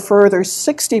 account for a further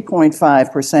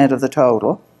 60.5% of the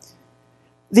total.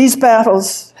 These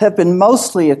battles have been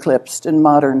mostly eclipsed in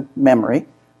modern memory,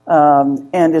 and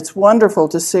it's wonderful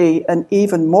to see an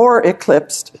even more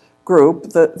eclipsed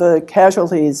group, the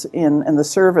casualties in the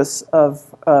service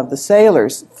of the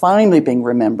sailors, finally being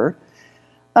remembered.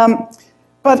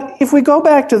 But if we go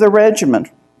back to the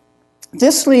regiment,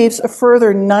 this leaves a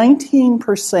further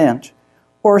 19%,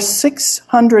 or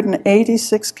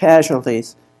 686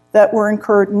 casualties, that were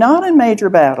incurred not in major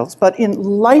battles, but in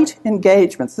light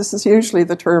engagements. This is usually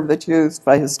the term that's used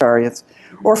by historians,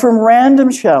 or from random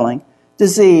shelling,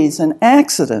 disease, and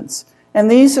accidents.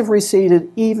 And these have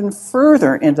receded even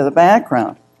further into the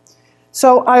background.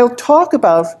 So I'll talk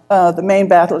about the main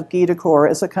battle at Guy de Corps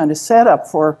as a kind of setup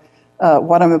for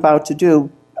what I'm about to do.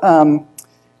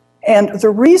 And the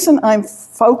reason I'm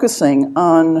focusing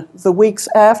on the weeks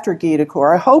after Guy de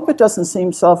Corps, I hope it doesn't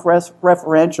seem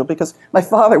self-referential because my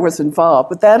father was involved,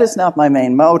 but that is not my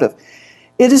main motive.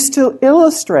 It is to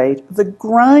illustrate the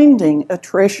grinding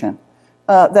attrition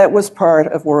that was part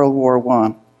of World War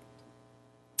I.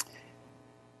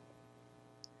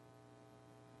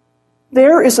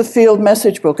 There is a field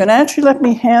message book, and actually let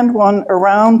me hand one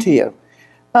around to you.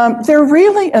 They're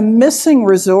really a missing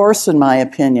resource, in my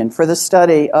opinion, for the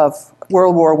study of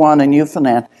World War I in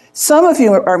Newfoundland. Some of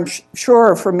you, I'm sure,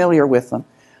 are familiar with them.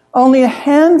 Only a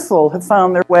handful have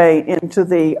found their way into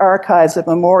the archives at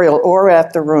Memorial or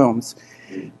at the rooms.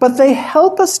 But they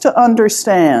help us to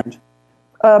understand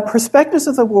perspectives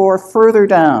of the war further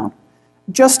down,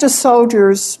 just as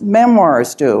soldiers'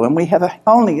 memoirs do, and we have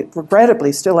only,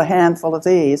 regrettably, still a handful of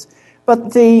these.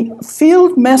 But the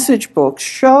field message books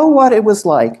show what it was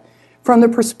like from the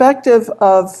perspective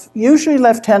of usually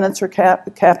lieutenants or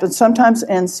captains, sometimes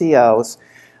NCOs,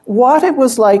 what it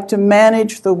was like to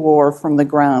manage the war from the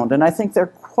ground, and I think they're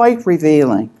quite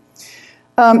revealing.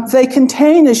 They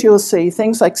contain, as you'll see,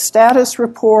 things like status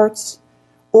reports,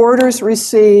 orders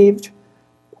received,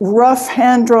 rough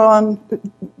hand-drawn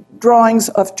drawings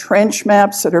of trench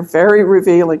maps that are very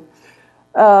revealing.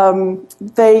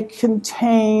 They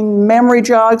contain memory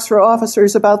jogs for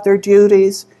officers about their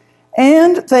duties,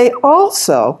 and they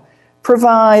also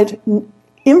provide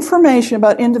information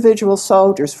about individual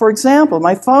soldiers. For example,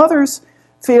 my father's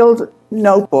field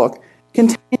notebook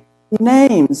contains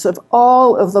names of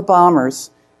all of the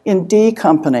bombers in D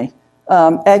Company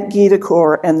at Guy de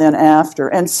Corps and then after.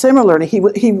 And similarly,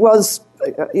 he was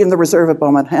in the reserve at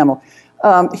Beaumont Hamel.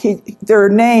 There are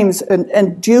names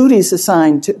and duties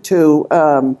assigned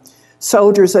to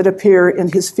soldiers that appear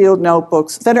in his field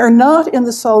notebooks that are not in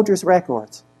the soldiers'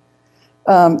 records.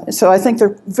 So I think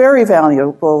they're very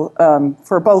valuable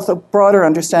for both a broader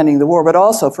understanding of the war, but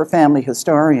also for family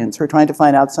historians who are trying to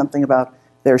find out something about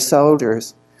their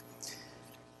soldiers.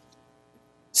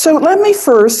 So let me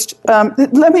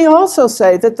also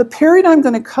say that the period I'm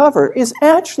going to cover is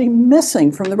actually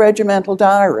missing from the regimental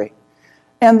diary.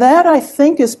 And that, I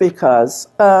think, is because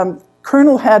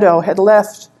Colonel Haddo had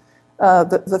left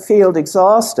the field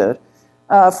exhausted.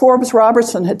 Forbes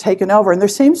Robertson had taken over, and there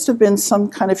seems to have been some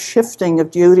kind of shifting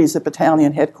of duties at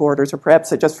battalion headquarters, or perhaps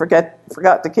they just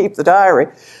forgot to keep the diary.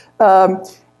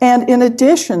 And in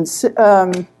addition,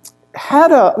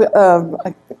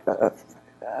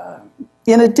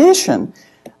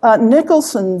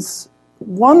 Nicholson's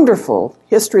wonderful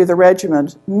history of the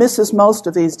regiment misses most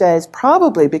of these days,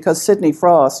 probably because Sidney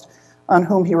Frost, on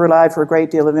whom he relied for a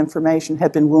great deal of information,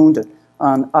 had been wounded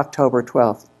on October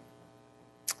 12th.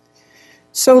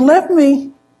 So let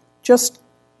me just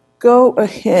go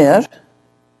ahead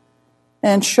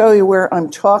and show you where I'm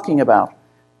talking about.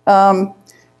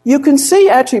 You can see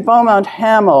actually Beaumont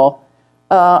Hamel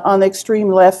on the extreme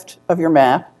left of your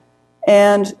map,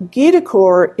 and Guy de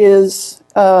Corps is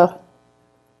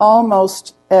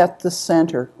almost at the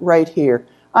center, right here.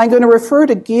 I'm going to refer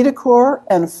to Guy de Corps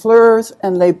and Fleurs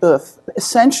and Les Boeufs.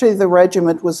 Essentially, the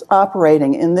regiment was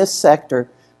operating in this sector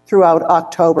throughout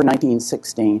October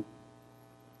 1916.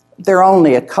 They're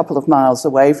only a couple of miles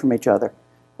away from each other.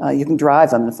 You can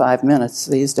drive them in 5 minutes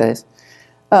these days.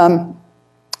 The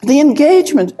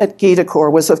engagement at Guy de Corps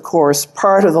was, of course,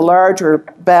 part of the larger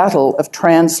Battle of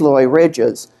Transloy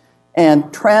Ridges. And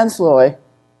Transloy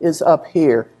is up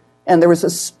here. And there was a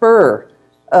spur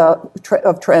of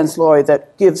Transloy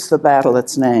that gives the battle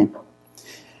its name.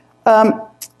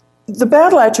 The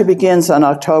battle actually begins on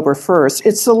October 1st.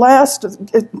 It's the last,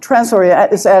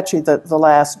 Transloy is actually the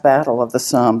last battle of the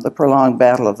Somme, the prolonged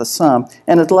battle of the Somme,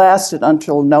 and it lasted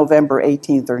until November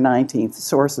 18th or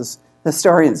 19th.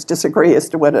 Historians disagree as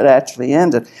to when it actually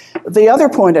ended. The other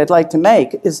point I'd like to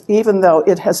make is even though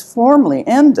it has formally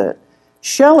ended,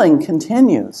 shelling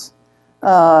continues.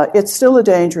 It's still a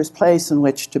dangerous place in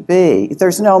which to be.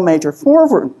 There's no major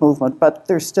forward movement, but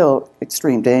there's still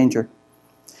extreme danger.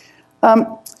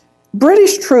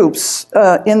 British troops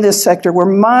in this sector were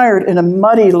mired in a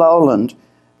muddy lowland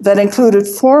that included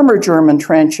former German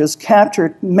trenches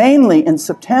captured mainly in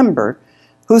September,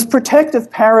 whose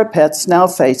protective parapets now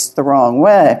faced the wrong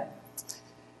way.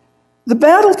 The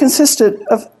battle consisted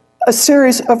of a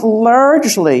series of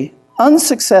largely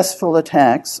unsuccessful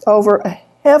attacks over a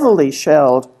heavily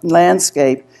shelled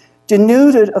landscape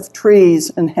denuded of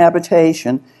trees and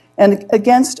habitation and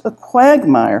against a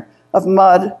quagmire of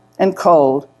mud and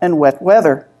cold and wet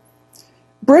weather.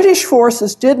 British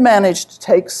forces did manage to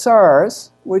take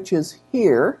Sars, which is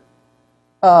here,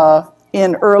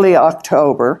 in early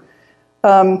October,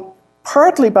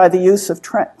 partly by the use of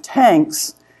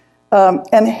tanks.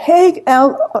 And Haig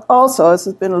also, as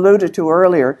has been alluded to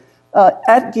earlier,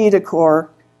 at Guy de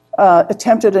Corps,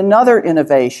 attempted another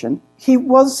innovation. He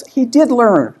did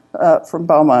learn from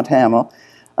Beaumont Hamel,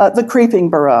 the creeping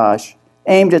barrage,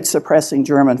 aimed at suppressing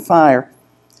German fire.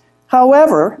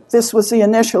 However, this was the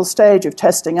initial stage of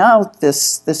testing out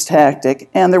this tactic,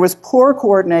 and there was poor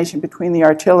coordination between the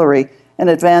artillery and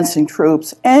advancing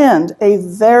troops, and a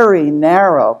very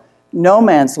narrow no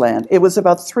man's land. It was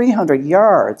about 300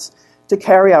 yards to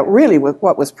carry out really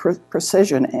what was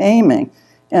precision aiming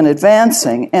and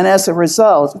advancing, and as a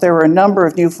result, there were a number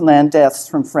of Newfoundland deaths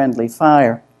from friendly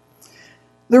fire.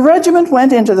 The regiment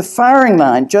went into the firing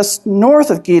line just north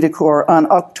of Guy de Corps on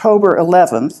October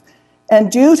 11th, and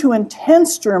due to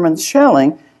intense German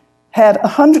shelling, had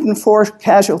 104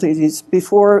 casualties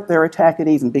before their attack had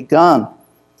even begun.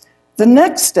 The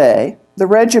next day, the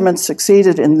regiment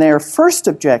succeeded in their first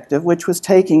objective, which was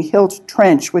taking Hilt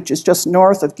Trench, which is just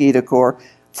north of Guy de Corps,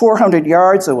 400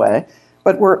 yards away,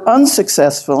 but were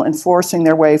unsuccessful in forcing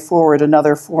their way forward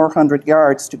another 400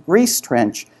 yards to Grease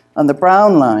Trench on the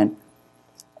Brown Line.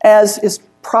 As is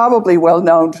probably well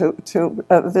known to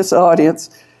this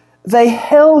audience, they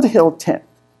held Hilt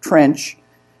Trench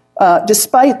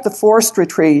despite the forced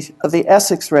retreat of the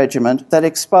Essex Regiment that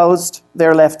exposed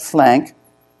their left flank.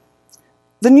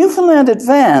 The Newfoundland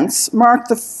advance marked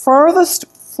the farthest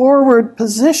forward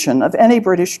position of any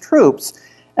British troops,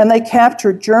 and they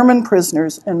captured German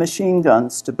prisoners and machine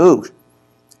guns to boot.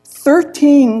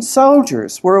 13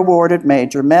 soldiers were awarded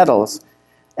major medals,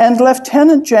 and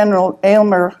Lieutenant General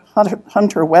Aylmer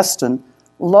Hunter Weston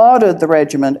lauded the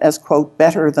regiment as, quote,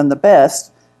 better than the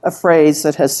best, a phrase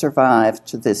that has survived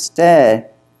to this day.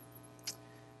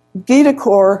 Guy de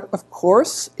Corps, of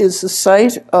course, is the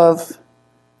site of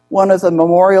one of the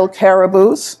memorial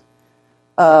caribous.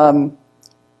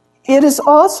 It is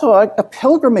also a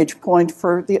pilgrimage point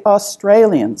for the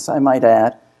Australians, I might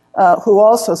add, who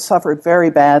also suffered very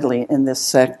badly in this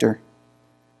sector.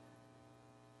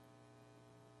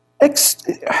 It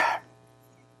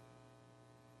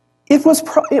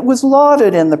was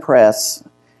lauded in the press,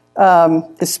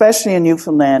 especially in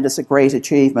Newfoundland, as a great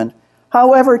achievement.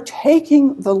 However,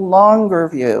 taking the longer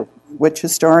view, which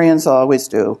historians always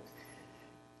do,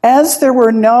 as there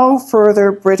were no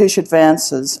further British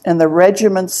advances and the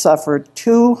regiment suffered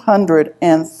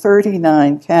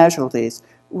 239 casualties,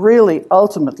 really,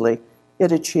 ultimately,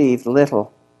 it achieved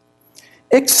little.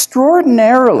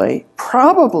 Extraordinarily,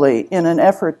 probably in an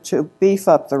effort to beef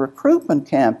up the recruitment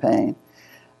campaign,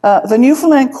 the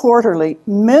Newfoundland Quarterly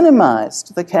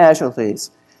minimized the casualties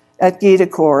at Guy de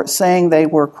Corps, saying they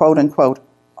were, quote unquote,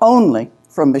 only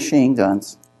from machine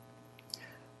guns.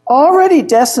 Already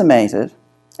decimated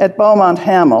at Beaumont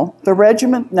Hamel, the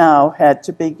regiment now had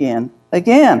to begin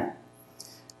again,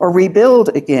 or rebuild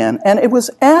again. And it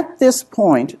was at this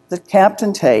point that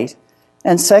Captain Tate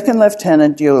and Second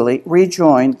Lieutenant Dewey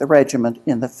rejoined the regiment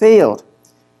in the field.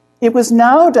 It was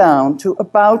now down to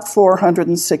about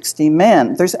 460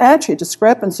 men. There's actually a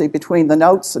discrepancy between the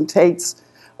notes in Tate's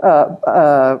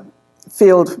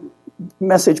field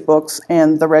message books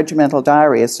and the regimental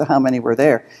diary as to how many were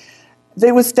there.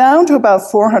 It was down to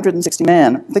about 460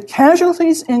 men. The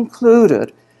casualties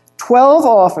included 12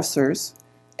 officers,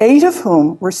 8 of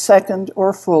whom were second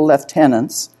or full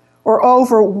lieutenants, or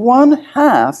over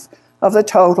 1/2 of the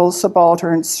total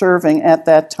subalterns serving at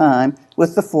that time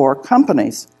with the 4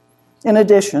 companies. In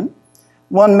addition,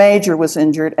 1 major was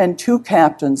injured and 2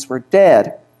 captains were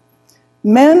dead.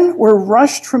 Men were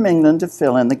rushed from England to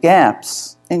fill in the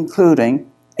gaps, including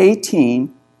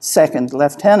 18 second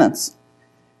lieutenants.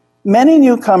 Many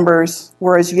newcomers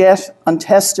were as yet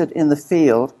untested in the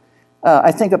field.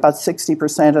 I think about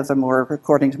 60% of them were,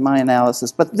 according to my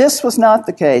analysis. But this was not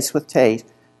the case with Tate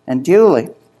and Dewey.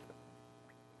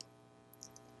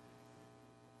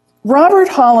 Robert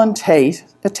Holland Tate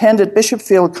attended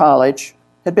Bishopfield College,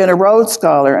 had been a Rhodes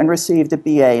Scholar, and received a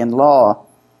BA in law.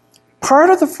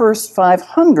 Part of the first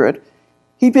 500,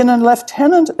 he'd been a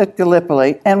lieutenant at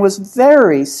Gallipoli and was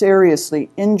very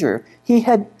seriously injured. He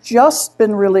had just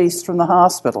been released from the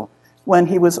hospital when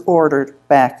he was ordered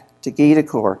back to Guy de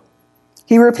Corps.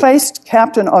 He replaced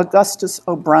Captain Augustus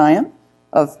O'Brien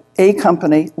of A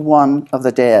Company, 1 of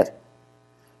the dead.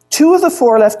 2 of the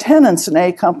 4 lieutenants in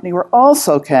A Company were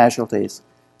also casualties.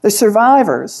 The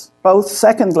survivors, both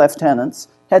second lieutenants,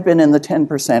 had been in the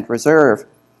 10% reserve.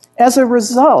 As a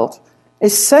result, a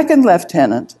second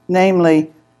lieutenant,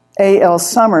 namely A.L.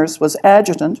 Summers, was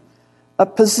adjutant, a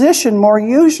position more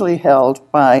usually held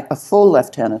by a full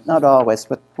lieutenant, not always,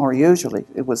 but more usually.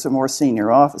 It was a more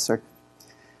senior officer.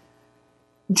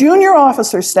 Junior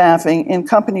officer staffing in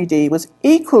Company D was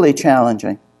equally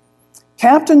challenging.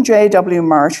 Captain J.W.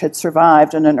 Marsh had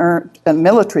survived and earned a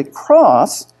military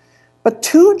cross, but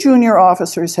 2 junior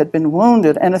officers had been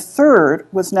wounded, and a 3rd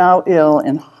was now ill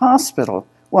in hospital.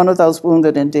 One of those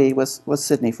wounded in D was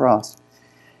Sidney Frost.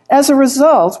 As a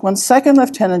result, when Second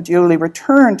Lieutenant Dewey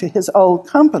returned to his old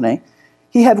company,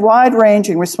 he had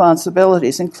wide-ranging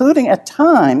responsibilities, including at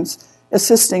times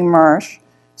assisting Marsh,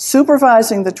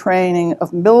 supervising the training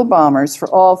of mill bombers for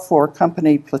all 4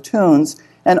 company platoons,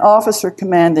 and officer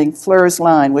commanding Fleur's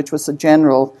Line, which was the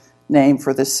general name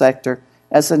for this sector,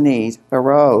 as a need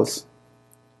arose.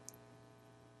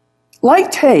 Like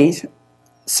Tate,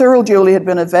 Cyril Dooley had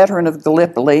been a veteran of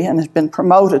Gallipoli and had been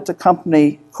promoted to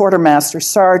company quartermaster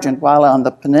sergeant while on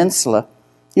the peninsula.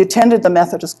 He attended the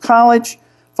Methodist College,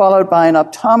 followed by an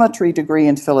optometry degree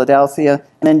in Philadelphia,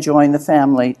 and then joined the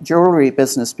family jewelry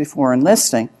business before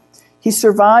enlisting. He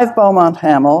survived Beaumont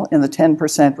Hamel in the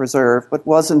 10% reserve, but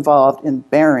was involved in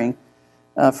burying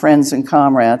friends and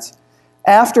comrades.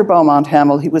 After Beaumont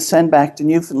Hamel, he was sent back to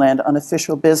Newfoundland on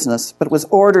official business, but was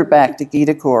ordered back to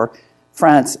Guidecourt,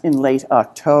 France, in late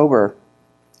October.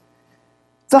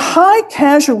 The high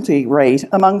casualty rate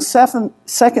among second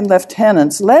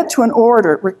lieutenants led to an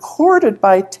order recorded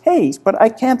by Tate, but I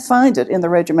can't find it in the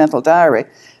regimental diary,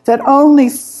 that only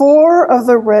 4 of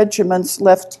the regiment's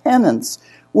lieutenants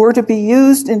were to be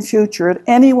used in future at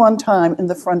any one time in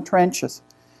the front trenches.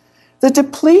 The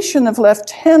depletion of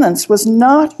lieutenants was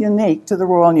not unique to the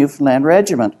Royal Newfoundland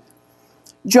Regiment.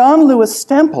 John Lewis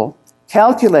Stemple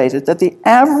calculated that the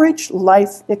average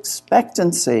life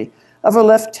expectancy of a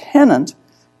lieutenant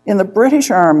in the British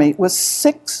Army was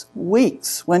 6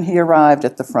 weeks when he arrived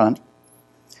at the front.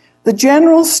 The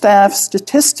General Staff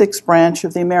Statistics Branch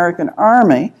of the American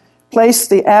Army placed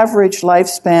the average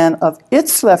lifespan of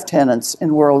its lieutenants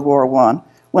in World War I,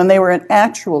 when they were in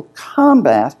actual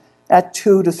combat, at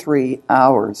 2 to 3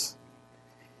 hours.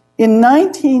 In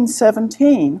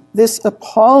 1917, this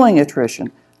appalling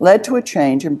attrition led to a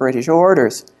change in British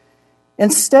orders.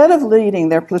 Instead of leading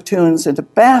their platoons into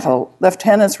battle,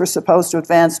 lieutenants were supposed to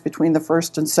advance between the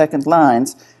first and second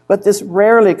lines, but this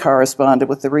rarely corresponded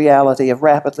with the reality of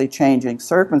rapidly changing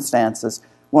circumstances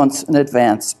once an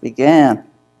advance began.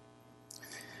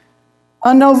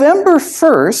 On November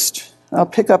 1st, I'll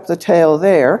pick up the tale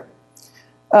there,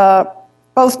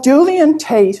 both Dooley and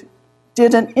Tate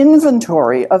did an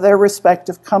inventory of their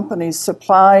respective companies'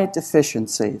 supply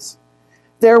deficiencies.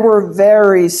 There were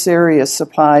very serious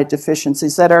supply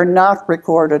deficiencies that are not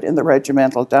recorded in the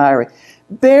regimental diary.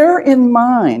 Bear in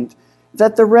mind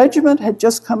that the regiment had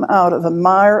just come out of a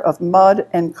mire of mud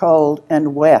and cold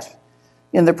and wet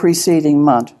in the preceding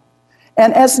month.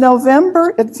 And as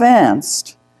November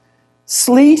advanced,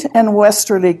 sleet and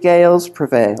westerly gales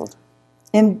prevailed.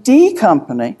 In D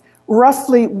Company,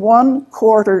 roughly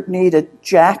 1/4 needed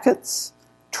jackets,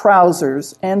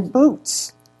 trousers, and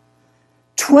boots.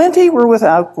 20 were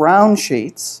without ground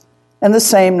sheets, and the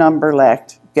same number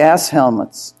lacked gas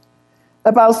helmets.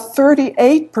 About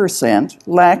 38%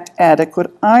 lacked adequate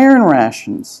iron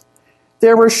rations.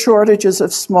 There were shortages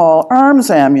of small arms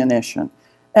ammunition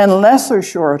and lesser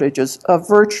shortages of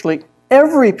virtually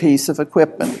every piece of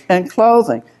equipment and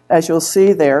clothing. As you'll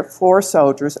see there, 4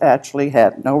 soldiers actually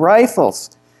had no rifles.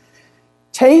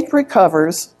 Tate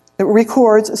records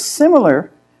a similar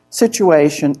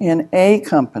situation in A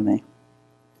Company.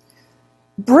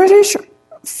 British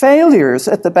failures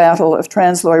at the Battle of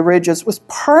Transloy Ridges was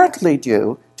partly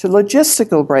due to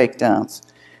logistical breakdowns.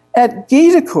 At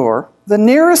Guidecourt, the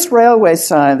nearest railway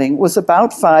siding was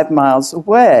about 5 miles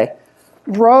away.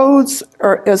 Roads,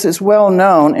 as is well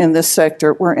known in this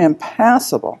sector, were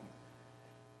impassable.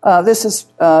 This is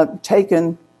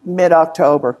taken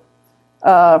mid-October.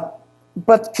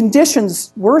 But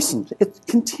conditions worsened. It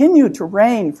continued to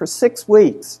rain for 6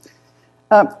 weeks.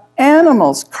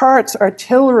 Animals, carts,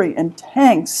 artillery, and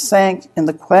tanks sank in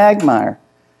the quagmire.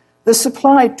 The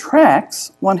supply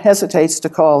tracks, one hesitates to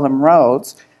call them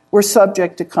roads, were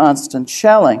subject to constant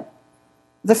shelling.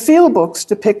 The field books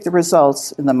depict the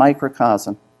results in the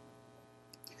microcosm.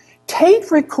 Tate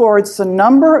records the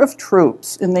number of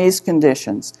troops in these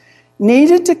conditions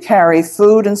needed to carry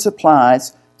food and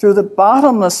supplies through the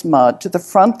bottomless mud to the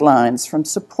front lines from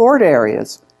support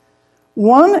areas.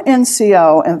 1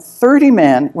 NCO and 30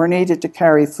 men were needed to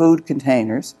carry food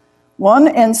containers. 1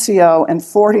 NCO and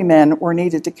 40 men were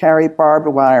needed to carry barbed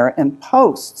wire and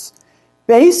posts.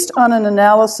 Based on an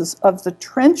analysis of the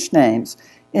trench names,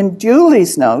 in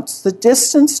Dooley's notes, the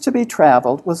distance to be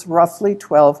traveled was roughly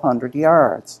 1,200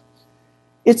 yards.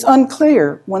 It's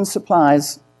unclear when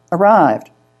supplies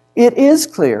arrived. It is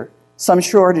clear some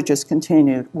shortages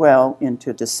continued well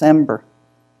into December.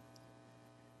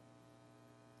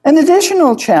 An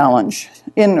additional challenge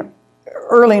in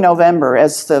early November,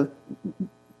 as the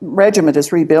regiment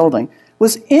is rebuilding,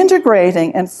 was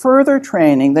integrating and further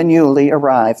training the newly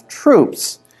arrived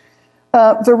troops.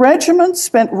 The regiment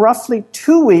spent roughly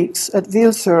 2 weeks at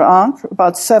Ville-sur-Ancre,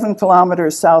 about 7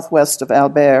 kilometers southwest of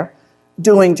Albert,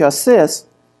 doing just this,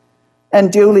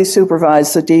 and Dooley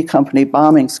supervised the D Company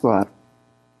bombing squad.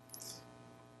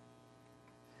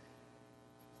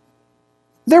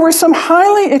 There were some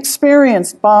highly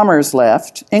experienced bombers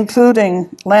left,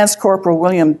 including Lance Corporal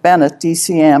William Bennett,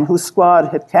 DCM, whose squad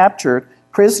had captured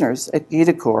prisoners at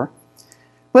Guidecourt.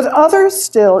 But others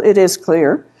still, it is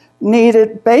clear,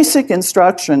 needed basic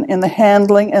instruction in the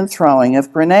handling and throwing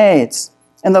of grenades,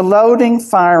 and the loading,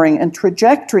 firing, and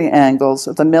trajectory angles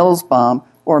of the Mills bomb,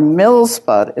 or Mills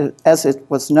Spud, as it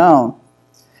was known.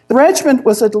 The regiment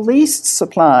was at least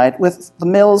supplied with the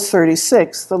Mills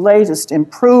 36, the latest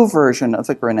improved version of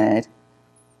the grenade.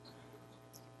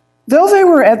 Though they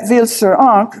were at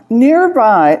Ville-sur-Ancre,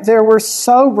 nearby there were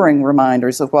sobering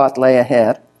reminders of what lay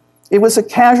ahead. It was a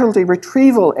casualty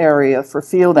retrieval area for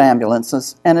field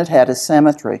ambulances, and it had a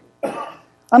cemetery.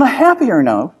 On a happier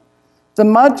note, the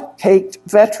mud-caked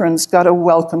veterans got a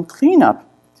welcome cleanup.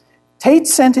 Tate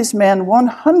sent his men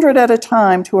 100 at a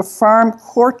time to a farm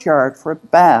courtyard for a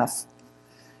bath.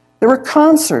 There were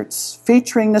concerts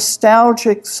featuring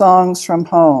nostalgic songs from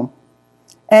home,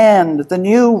 and the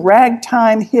new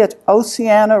ragtime hit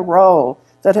Oceana Roll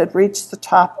that had reached the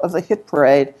top of the hit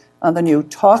parade on the new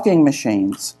talking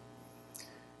machines.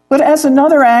 But as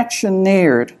another action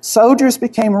neared, soldiers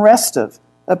became restive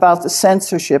about the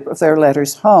censorship of their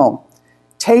letters home.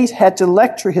 Tate had to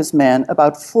lecture his men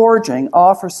about forging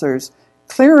officers'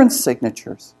 clearance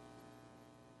signatures.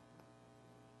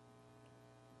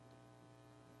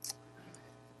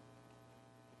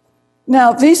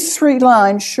 Now, these three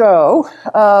lines show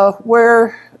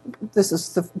where, this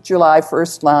is the July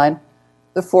 1st line,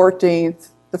 the 14th,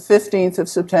 the 15th of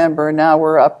September, and now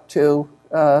we're up to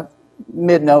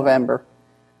mid-November.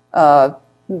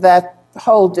 That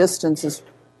whole distance is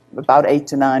about 8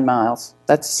 to 9 miles.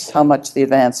 That's how much the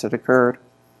advance had occurred.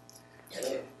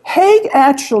 Haig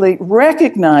actually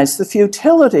recognized the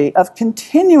futility of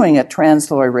continuing at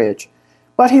Transloy Ridge,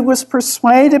 but he was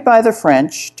persuaded by the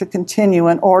French to continue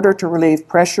in order to relieve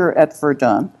pressure at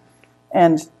Verdun.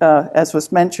 And as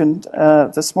was mentioned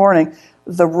this morning,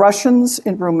 the Russians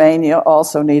in Romania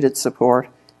also needed support,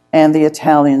 and the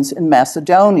Italians in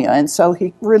Macedonia. And so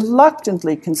he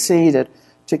reluctantly conceded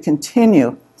to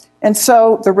continue. And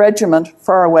so the regiment,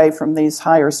 far away from these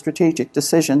higher strategic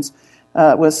decisions,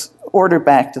 was ordered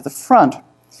back to the front.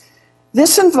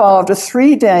 This involved a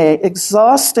 3-day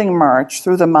exhausting march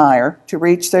through the mire to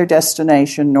reach their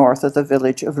destination north of the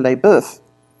village of Les Boeufs.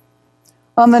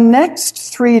 On the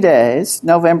next 3 days,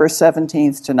 November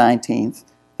 17th to 19th,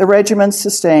 the regiment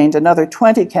sustained another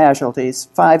 20 casualties,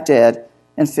 5 dead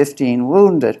and 15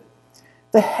 wounded.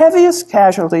 The heaviest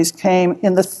casualties came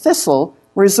in the Thistle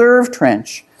Reserve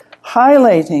Trench,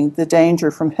 highlighting the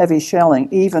danger from heavy shelling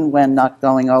even when not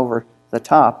going over the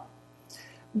top.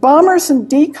 Bombers in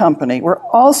D Company were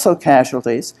also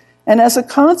casualties, and as a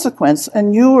consequence, a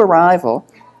new arrival,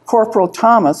 Corporal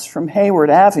Thomas from Hayward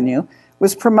Avenue,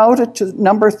 was promoted to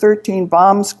number 13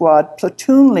 Bomb Squad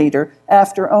platoon leader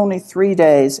after only 3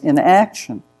 days in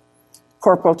action.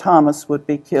 Corporal Thomas would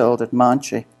be killed at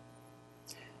Monchy.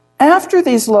 After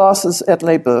these losses at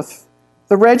Les Boeufs,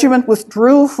 the regiment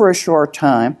withdrew for a short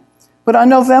time, but on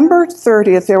November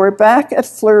 30th, they were back at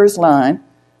Fleur's Line,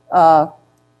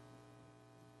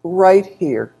 right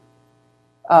here.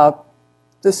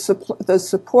 The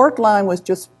support line was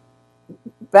just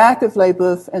back of Les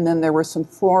Boeufs, and then there were some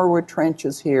forward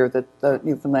trenches here that the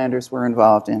Newfoundlanders were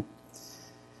involved in.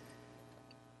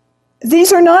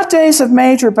 These are not days of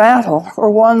major battle or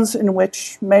ones in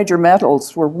which major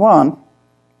medals were won,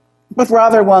 but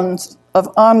rather ones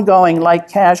of ongoing light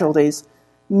casualties,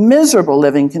 miserable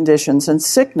living conditions, and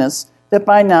sickness that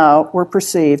by now were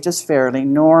perceived as fairly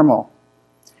normal.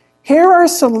 Here are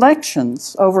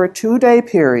selections over a 2-day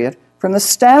period from the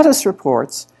status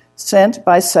reports sent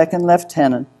by Second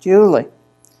Lieutenant Dewey.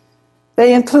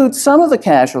 They include some of the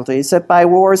casualties that by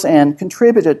war's end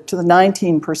contributed to the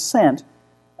 19%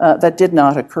 that did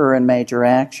not occur in major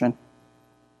action.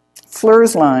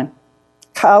 Fleur's Line,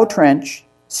 Cow Trench,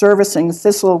 servicing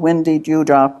Thistle, Windy,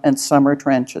 Dewdrop, and Summer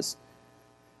trenches.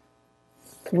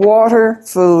 Water,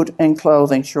 food, and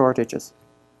clothing shortages.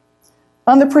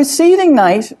 On the preceding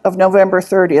night of November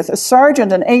 30th, a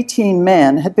sergeant and 18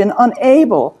 men had been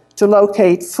unable to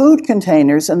locate food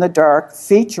containers in the dark,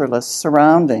 featureless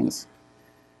surroundings.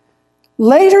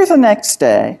 Later the next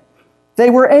day, they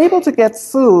were able to get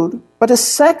food, but a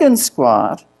second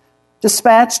squad,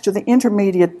 dispatched to the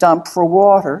intermediate dump for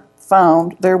water,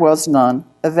 found there was none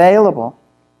available.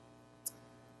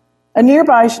 A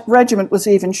nearby regiment was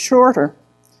even shorter.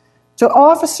 To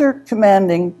officer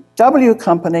commanding W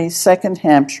Company, 2nd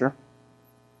Hampshire,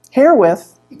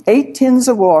 herewith 8 tins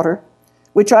of water,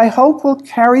 which I hope will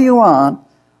carry you on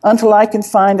until I can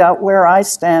find out where I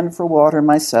stand for water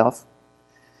myself.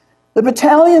 The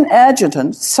battalion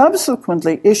adjutant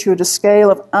subsequently issued a scale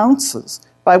of ounces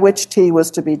by which tea was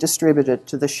to be distributed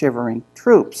to the shivering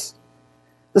troops.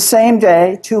 The same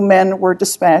day, 2 men were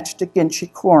dispatched to Ginchy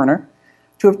Corner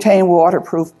to obtain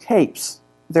waterproof capes.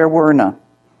 There were none.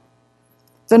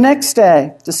 The next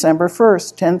day, December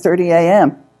 1st, 10:30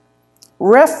 a.m.,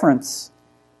 reference,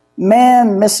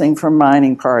 man missing from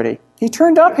mining party. He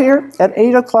turned up here at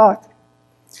 8 o'clock.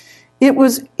 It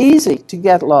was easy to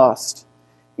get lost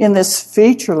in this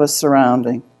featureless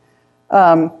surrounding.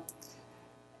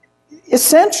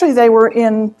 Essentially, they were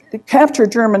in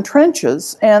captured German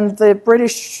trenches, and the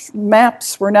British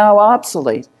maps were now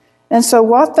obsolete. And so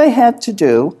what they had to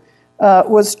do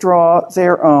was draw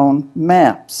their own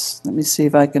maps. Let me see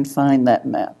if I can find that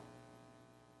map.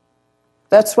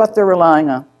 That's what they're relying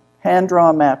on,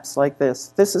 hand-drawn maps like this.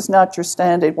 This is not your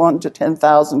standard 1 to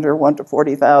 10,000 or 1 to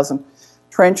 40,000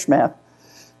 trench map.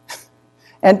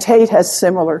 And Tate has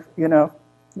similar,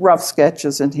 rough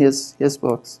sketches in his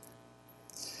books.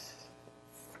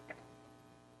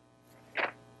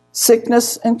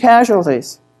 Sickness and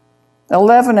casualties.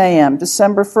 11 a.m.,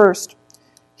 December 1st.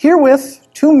 Herewith,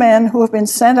 2 men who have been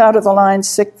sent out of the line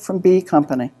sick from B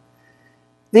Company.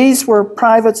 These were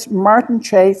Privates Martin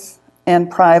Chafe and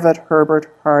Private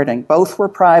Herbert Harding. Both were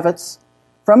privates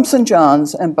from St.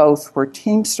 John's, and both were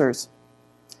Teamsters.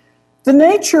 The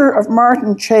nature of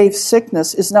Martin Chafe's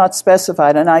sickness is not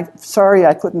specified, and I'm sorry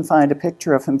I couldn't find a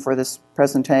picture of him for this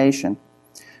presentation.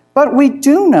 But we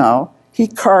do know he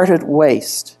carted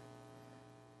waste.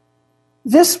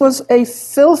 This was a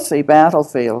filthy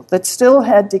battlefield that still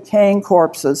had decaying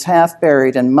corpses half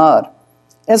buried in mud,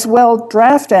 as well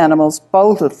draft animals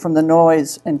bolted from the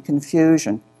noise and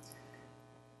confusion.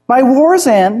 By war's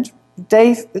end,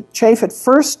 Chafe had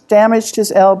first damaged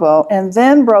his elbow and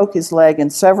then broke his leg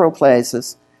in several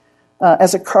places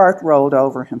as a cart rolled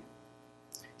over him.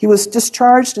 He was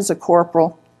discharged as a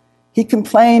corporal. He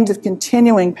complained of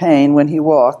continuing pain when he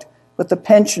walked, but the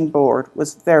pension board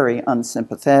was very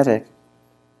unsympathetic.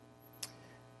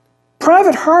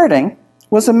 Private Harding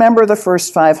was a member of the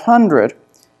First 500.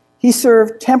 He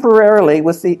served temporarily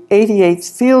with the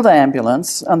 88th Field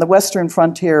Ambulance on the western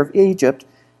frontier of Egypt,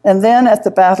 and then at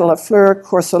the Battle of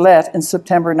Fleur-Courcelette in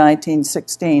September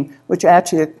 1916, which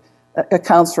actually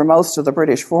accounts for most of the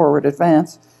British forward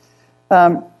advance.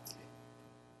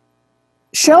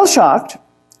 Shell-shocked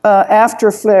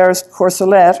after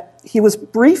Fleur-Courcelette, he was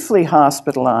briefly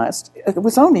hospitalized. It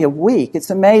was only a week. It's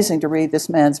amazing to read this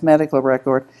man's medical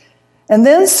record. And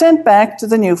then sent back to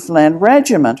the Newfoundland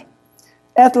Regiment.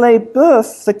 At Les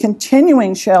Boeufs, the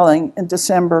continuing shelling in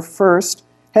December 1st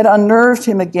had unnerved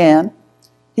him again.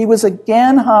 He was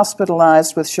again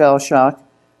hospitalized with shell shock.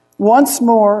 Once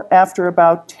more, after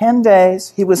about 10 days,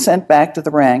 he was sent back to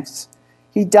the ranks.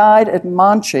 He died at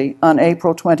Monchy on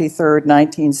April 23,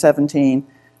 1917,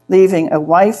 leaving a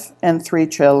wife and 3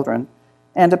 children,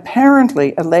 and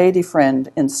apparently a lady friend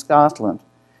in Scotland.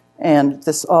 And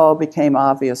this all became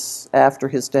obvious after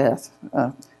his death,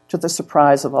 to the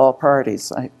surprise of all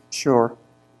parties, I'm sure.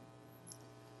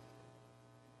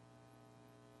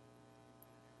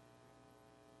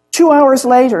 Two hours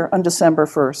later, on December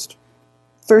 1st,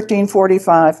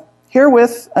 1345,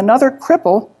 herewith another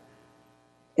cripple.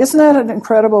 Isn't that an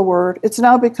incredible word? It's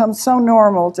now become so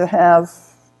normal to have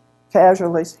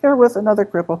casualties. Herewith another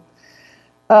cripple.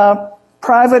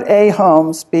 Private A.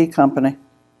 Holmes, B Company.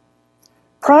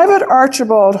 Private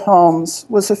Archibald Holmes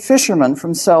was a fisherman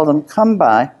from Seldom Come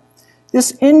By.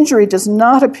 This injury does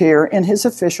not appear in his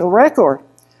official record,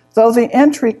 though the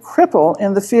entry cripple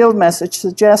in the field message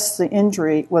suggests the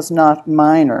injury was not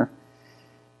minor.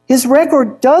 His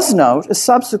record does note a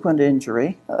subsequent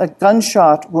injury, a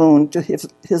gunshot wound to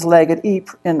his leg at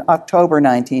Ypres in October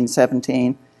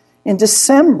 1917. In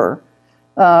December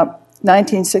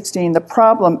 1916, the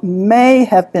problem may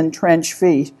have been trench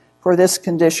feet, for this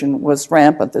condition was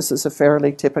rampant. This is a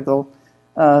fairly typical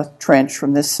trench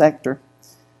from this sector.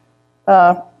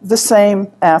 The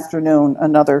same afternoon,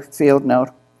 another field note.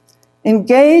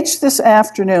 Engaged this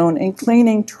afternoon in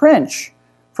cleaning trench,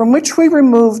 from which we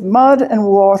removed mud and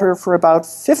water for about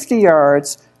 50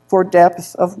 yards for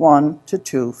depth of 1 to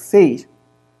 2 feet.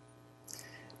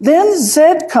 Then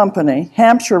Z Company,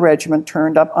 Hampshire Regiment,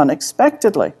 turned up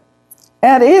unexpectedly.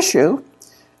 At issue,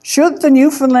 should the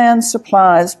Newfoundland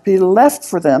supplies be left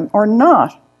for them or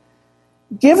not?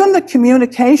 Given the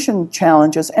communication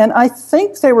challenges, and I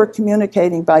think they were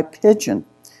communicating by pigeon,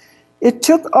 it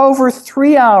took over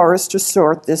 3 hours to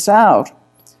sort this out.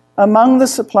 Among the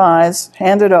supplies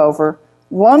handed over,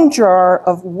 1 jar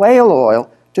of whale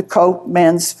oil to coat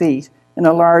men's feet in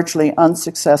a largely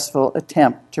unsuccessful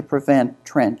attempt to prevent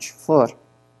trench foot.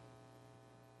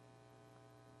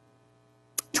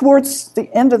 towards the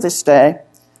end of this day,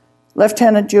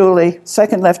 Second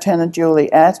Lieutenant Julie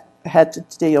had to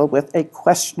deal with a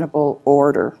questionable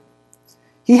order.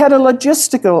 He had a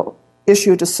logistical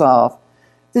issue to solve.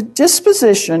 The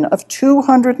disposition of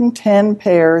 210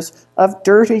 pairs of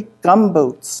dirty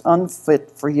gumboots unfit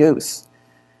for use.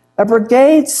 A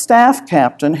brigade staff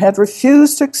captain had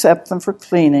refused to accept them for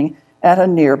cleaning at a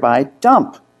nearby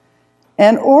dump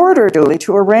and ordered Julie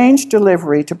to arrange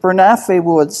delivery to Bernafay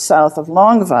Woods south of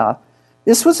Longueval.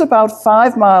 This was about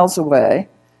 5 miles away,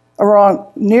 along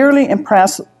nearly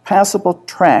impassable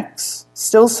tracks,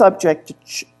 still subject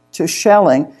to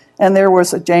shelling, and there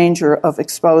was a danger of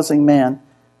exposing men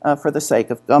for the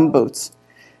sake of gumboots.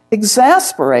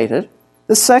 Exasperated,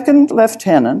 the second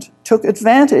lieutenant took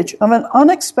advantage of an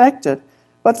unexpected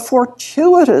but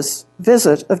fortuitous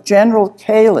visit of General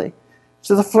Cayley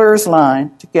to the Fleurs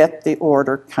line to get the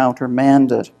order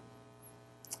countermanded.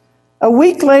 A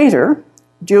week later,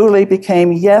 Julie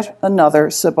became yet another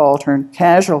subaltern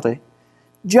casualty.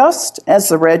 Just as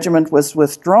the regiment was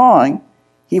withdrawing,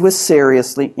 he was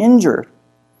seriously injured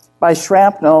by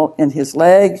shrapnel in his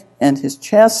leg and his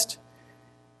chest.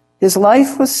 His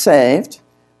life was saved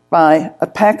by a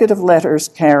packet of letters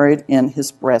carried in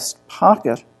his breast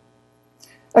pocket.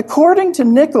 According to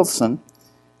Nicholson,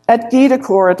 at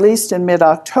Guidecourt, at least in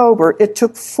mid-October, it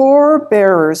took 4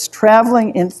 bearers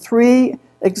traveling in 3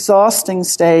 exhausting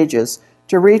stages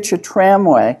to reach a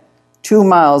tramway 2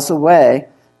 miles away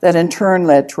that in turn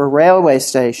led to a railway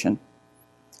station.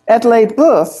 At Les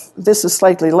Boeufs, this is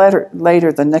slightly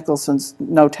later than Nicholson's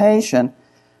notation,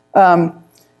 the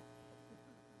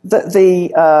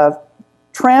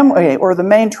tramway or the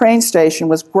main train station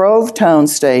was Grovetown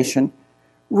Station,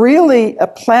 really a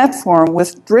platform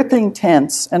with dripping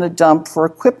tents and a dump for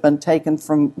equipment taken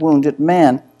from wounded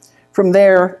men. From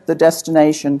there, the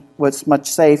destination was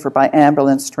much safer by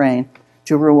ambulance train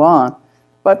to Rouen.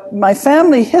 But my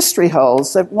family history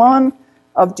holds that one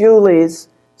of Julie's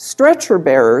stretcher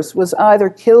bearers was either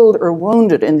killed or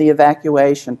wounded in the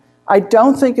evacuation. I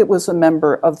don't think it was a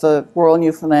member of the Royal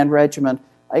Newfoundland Regiment.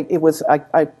 It was,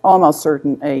 I'm almost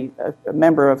certain, a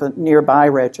member of a nearby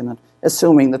regiment,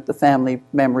 assuming that the family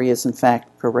memory is in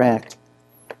fact correct.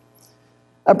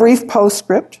 A brief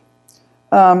postscript.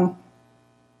 Well,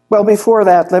 before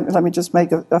that, let me just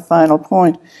make a final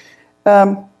point.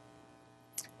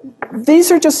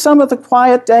 These are just some of the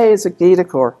quiet days at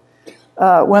Guidecourt,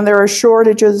 when there are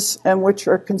shortages and which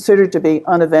are considered to be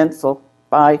uneventful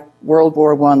by World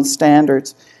War I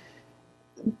standards.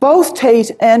 Both Tate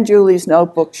and Julie's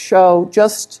notebook show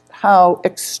just how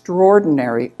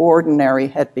extraordinary ordinary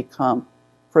had become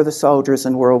for the soldiers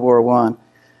in World War I.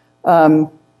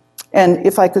 And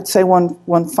if I could say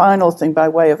one final thing by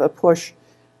way of a push,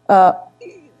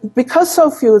 because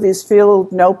so few of these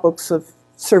field notebooks have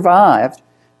survived,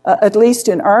 at least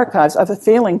in archives, I have a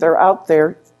feeling they're out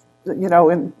there,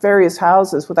 in various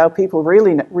houses without people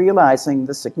really realizing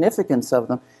the significance of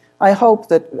them. I hope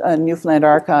that Newfoundland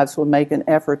Archives will make an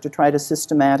effort to try to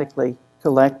systematically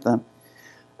collect them.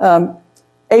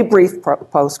 A brief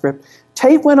postscript.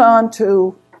 Tate went on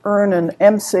to earn an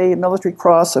MC, Military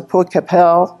Cross of Pointe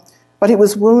Capelle, but he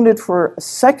was wounded for a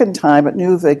second time at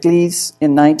Neuve-Église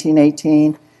in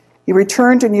 1918. He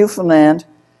returned to Newfoundland,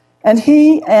 and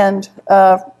he and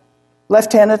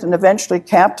Lieutenant and eventually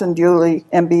Captain Julie,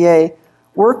 MBA,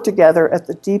 worked together at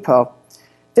the depot.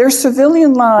 Their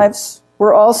civilian lives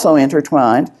were also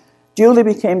intertwined. Julie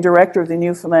became director of the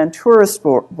Newfoundland Tourist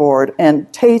Board,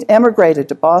 and Tate emigrated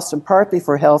to Boston partly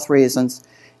for health reasons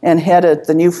and headed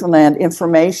the Newfoundland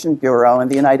Information Bureau in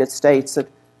the United States that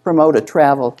promoted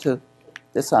travel to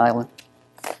this island.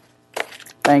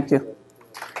 Thank you.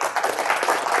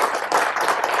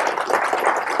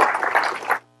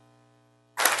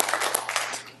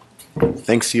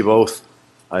 Thanks to you both.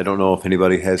 I don't know if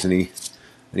anybody has any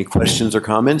questions or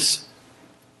comments.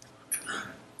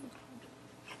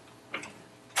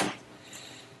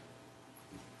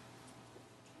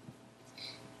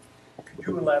 Could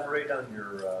you elaborate on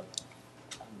your on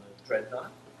the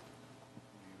dreadnought?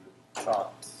 You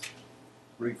talked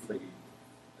briefly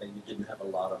that you didn't have a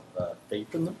lot of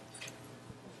faith in them.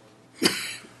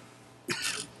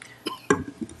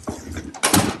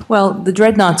 Well, the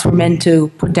dreadnoughts were meant to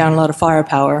put down a lot of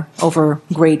firepower over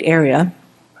a great area,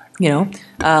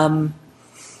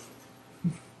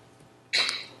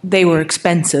 They were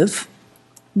expensive.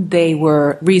 They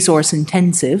were resource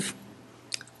intensive.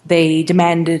 They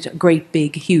demanded a great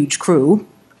big, huge crew.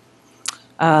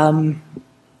 They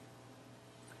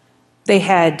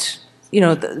had,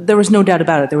 there was no doubt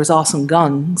about it. There was awesome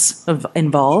guns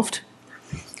involved.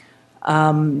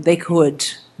 They could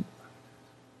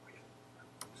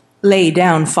lay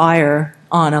down fire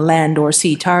on a land or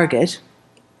sea target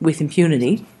with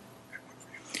impunity,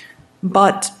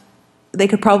 but they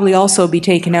could probably also be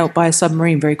taken out by a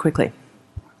submarine very quickly.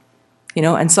 You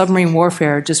know, and submarine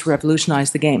warfare just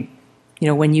revolutionized the game. You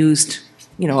know, when used,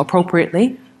 you know,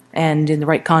 appropriately and in the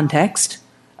right context.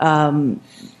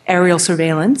 Aerial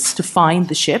surveillance to find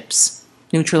the ships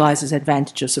neutralizes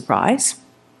advantage of surprise.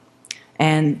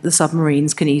 And the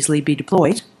submarines can easily be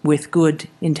deployed with good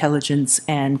intelligence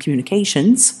and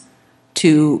communications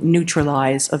to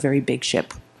neutralize a very big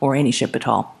ship or any ship at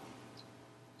all.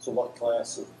 So what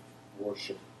class of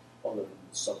warship other than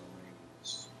submarine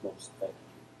is most effective?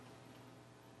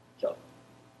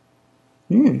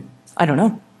 John? I don't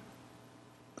know.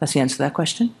 That's the answer to that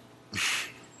question.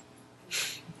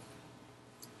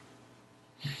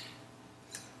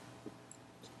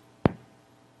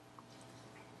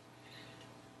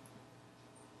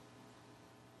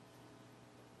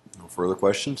 No further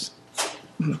questions?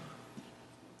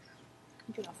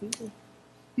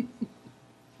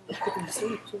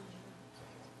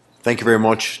 Thank you very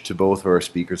much to both of our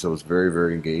speakers. That was very,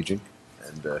 very engaging.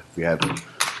 And we have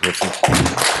some